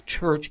the Black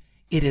church.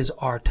 It is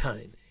our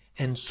time.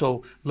 And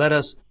so let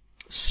us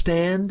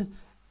stand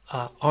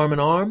arm in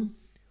arm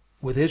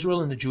with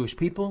Israel and the Jewish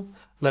people.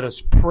 Let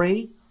us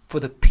pray for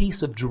the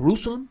peace of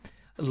Jerusalem.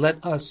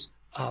 Let us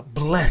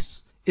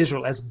bless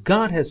Israel as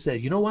God has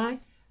said. You know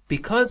why?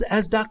 Because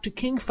as Dr.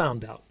 King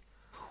found out,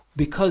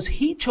 because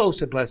he chose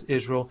to bless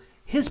Israel,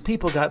 his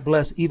people got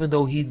blessed even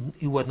though he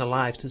wasn't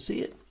alive to see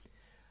it.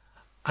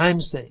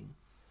 I'm saying,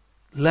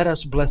 let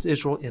us bless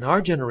Israel in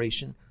our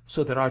generation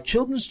so that our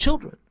children's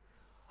children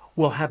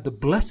will have the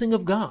blessing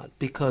of God,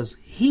 because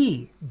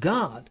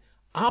God,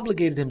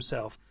 obligated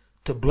himself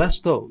to bless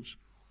those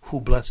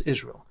who bless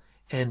Israel.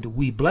 And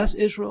we bless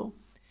Israel.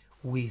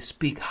 We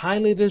speak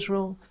highly of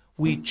Israel.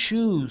 We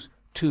choose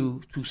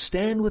to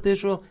stand with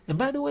Israel. And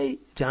by the way,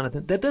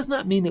 Jonathan, that does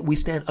not mean that we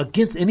stand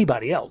against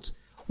anybody else.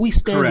 We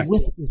stand Correct.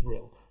 with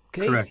Israel.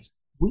 Okay? Correct.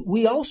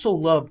 We also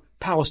love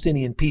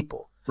Palestinian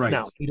people. Right.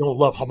 Now, we don't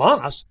love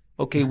Hamas.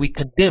 Okay, we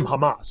condemn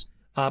Hamas.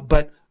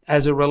 But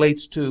as it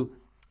relates to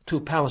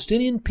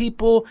Palestinian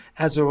people,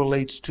 as it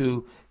relates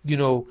to,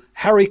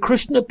 Hare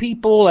Krishna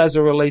people, as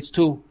it relates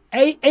to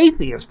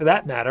atheists for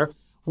that matter,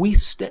 we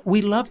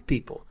love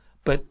people.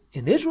 But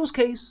in Israel's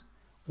case,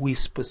 we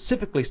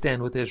specifically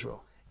stand with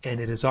Israel. And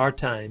it is our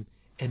time,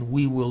 and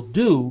we will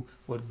do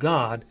what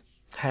God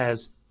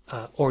has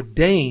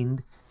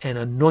ordained and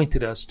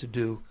anointed us to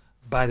do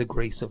by the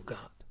grace of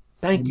God.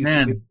 Thank you.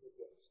 Amen. This,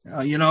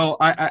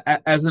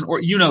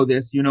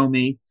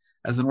 me,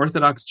 as an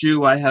Orthodox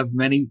Jew, I have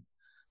many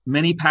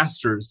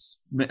pastors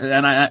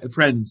and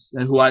friends,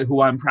 and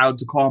who I'm proud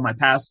to call my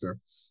pastor.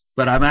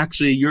 But I'm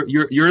actually,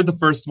 you're the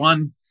first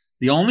one,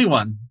 the only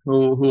one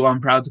who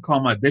I'm proud to call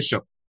my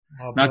bishop.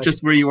 Not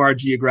just where you are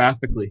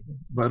geographically,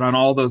 but on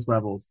all those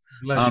levels.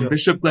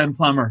 Bishop Glenn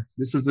Plummer,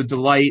 this was a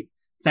delight.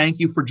 Thank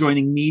you for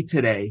joining me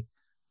today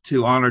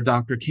to honor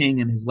Dr.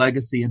 King and his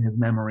legacy and his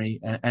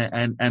memory,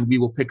 and we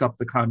will pick up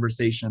the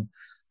conversation.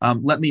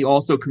 Let me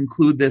also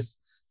conclude this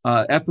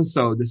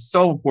episode, this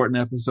so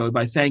important episode,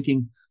 by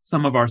thanking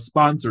some of our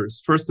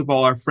sponsors. First of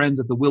all, our friends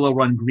at the Willow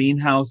Run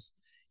Greenhouse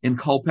in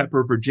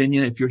Culpeper,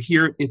 Virginia. If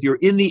you're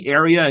in the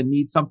area and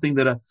need something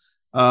that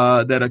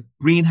a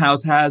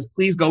greenhouse has,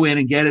 please go in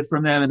and get it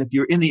from them. And if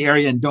you're in the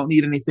area and don't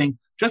need anything,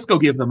 just go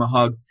give them a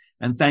hug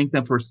and thank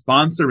them for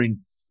sponsoring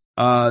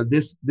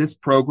this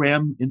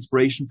program,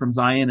 Inspiration from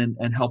Zion,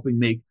 and helping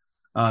make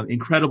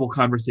incredible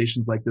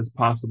conversations like this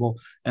possible.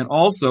 And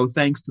also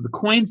thanks to the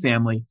Coyne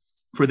family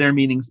for their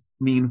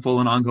meaningful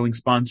and ongoing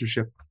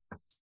sponsorship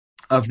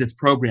of this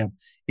program.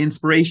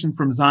 Inspiration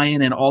from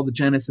Zion and all the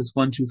Genesis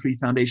 1-2-3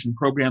 Foundation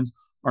programs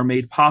are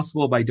made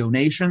possible by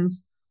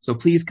donations. So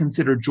please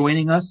consider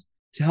joining us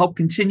to help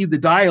continue the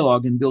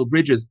dialogue and build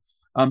bridges.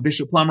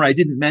 Bishop Plummer, I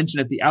didn't mention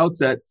at the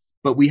outset,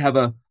 but we have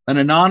an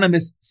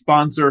anonymous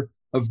sponsor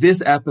of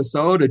this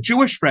episode, a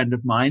Jewish friend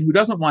of mine who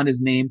doesn't want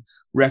his name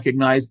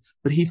recognized,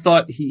 but he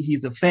thought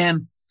he's a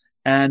fan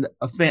and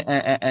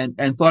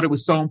thought it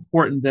was so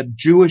important that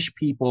Jewish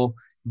people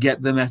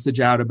get the message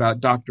out about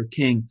Dr.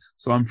 King.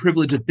 So I'm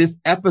privileged that this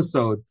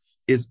episode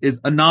is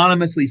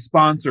anonymously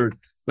sponsored,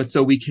 but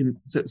so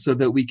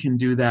that we can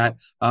do that.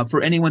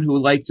 For anyone who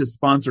would like to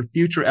sponsor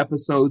future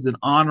episodes in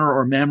honor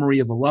or memory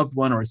of a loved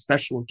one or a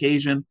special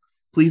occasion,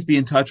 please be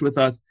in touch with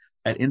us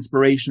at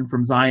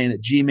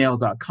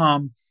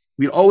inspirationfromzion@gmail.com.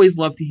 We'd always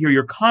love to hear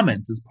your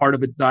comments as part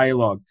of a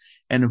dialogue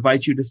and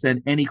invite you to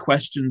send any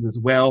questions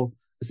as well,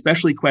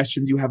 especially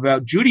questions you have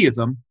about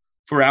Judaism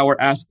for our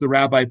Ask the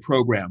Rabbi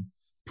program.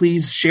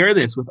 Please share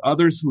this with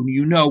others who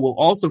you know will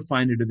also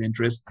find it of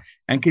interest,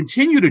 and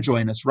continue to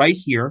join us right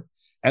here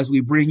as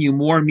we bring you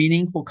more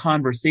meaningful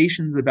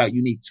conversations about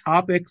unique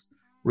topics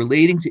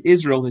relating to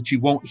Israel that you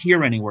won't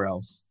hear anywhere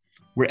else.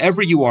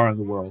 Wherever you are in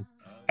the world,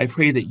 I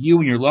pray that you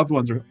and your loved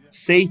ones are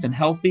safe and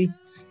healthy,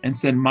 and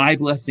send my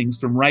blessings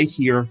from right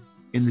here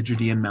in the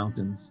Judean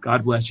mountains.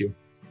 God bless you.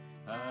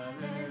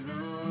 Hallelujah.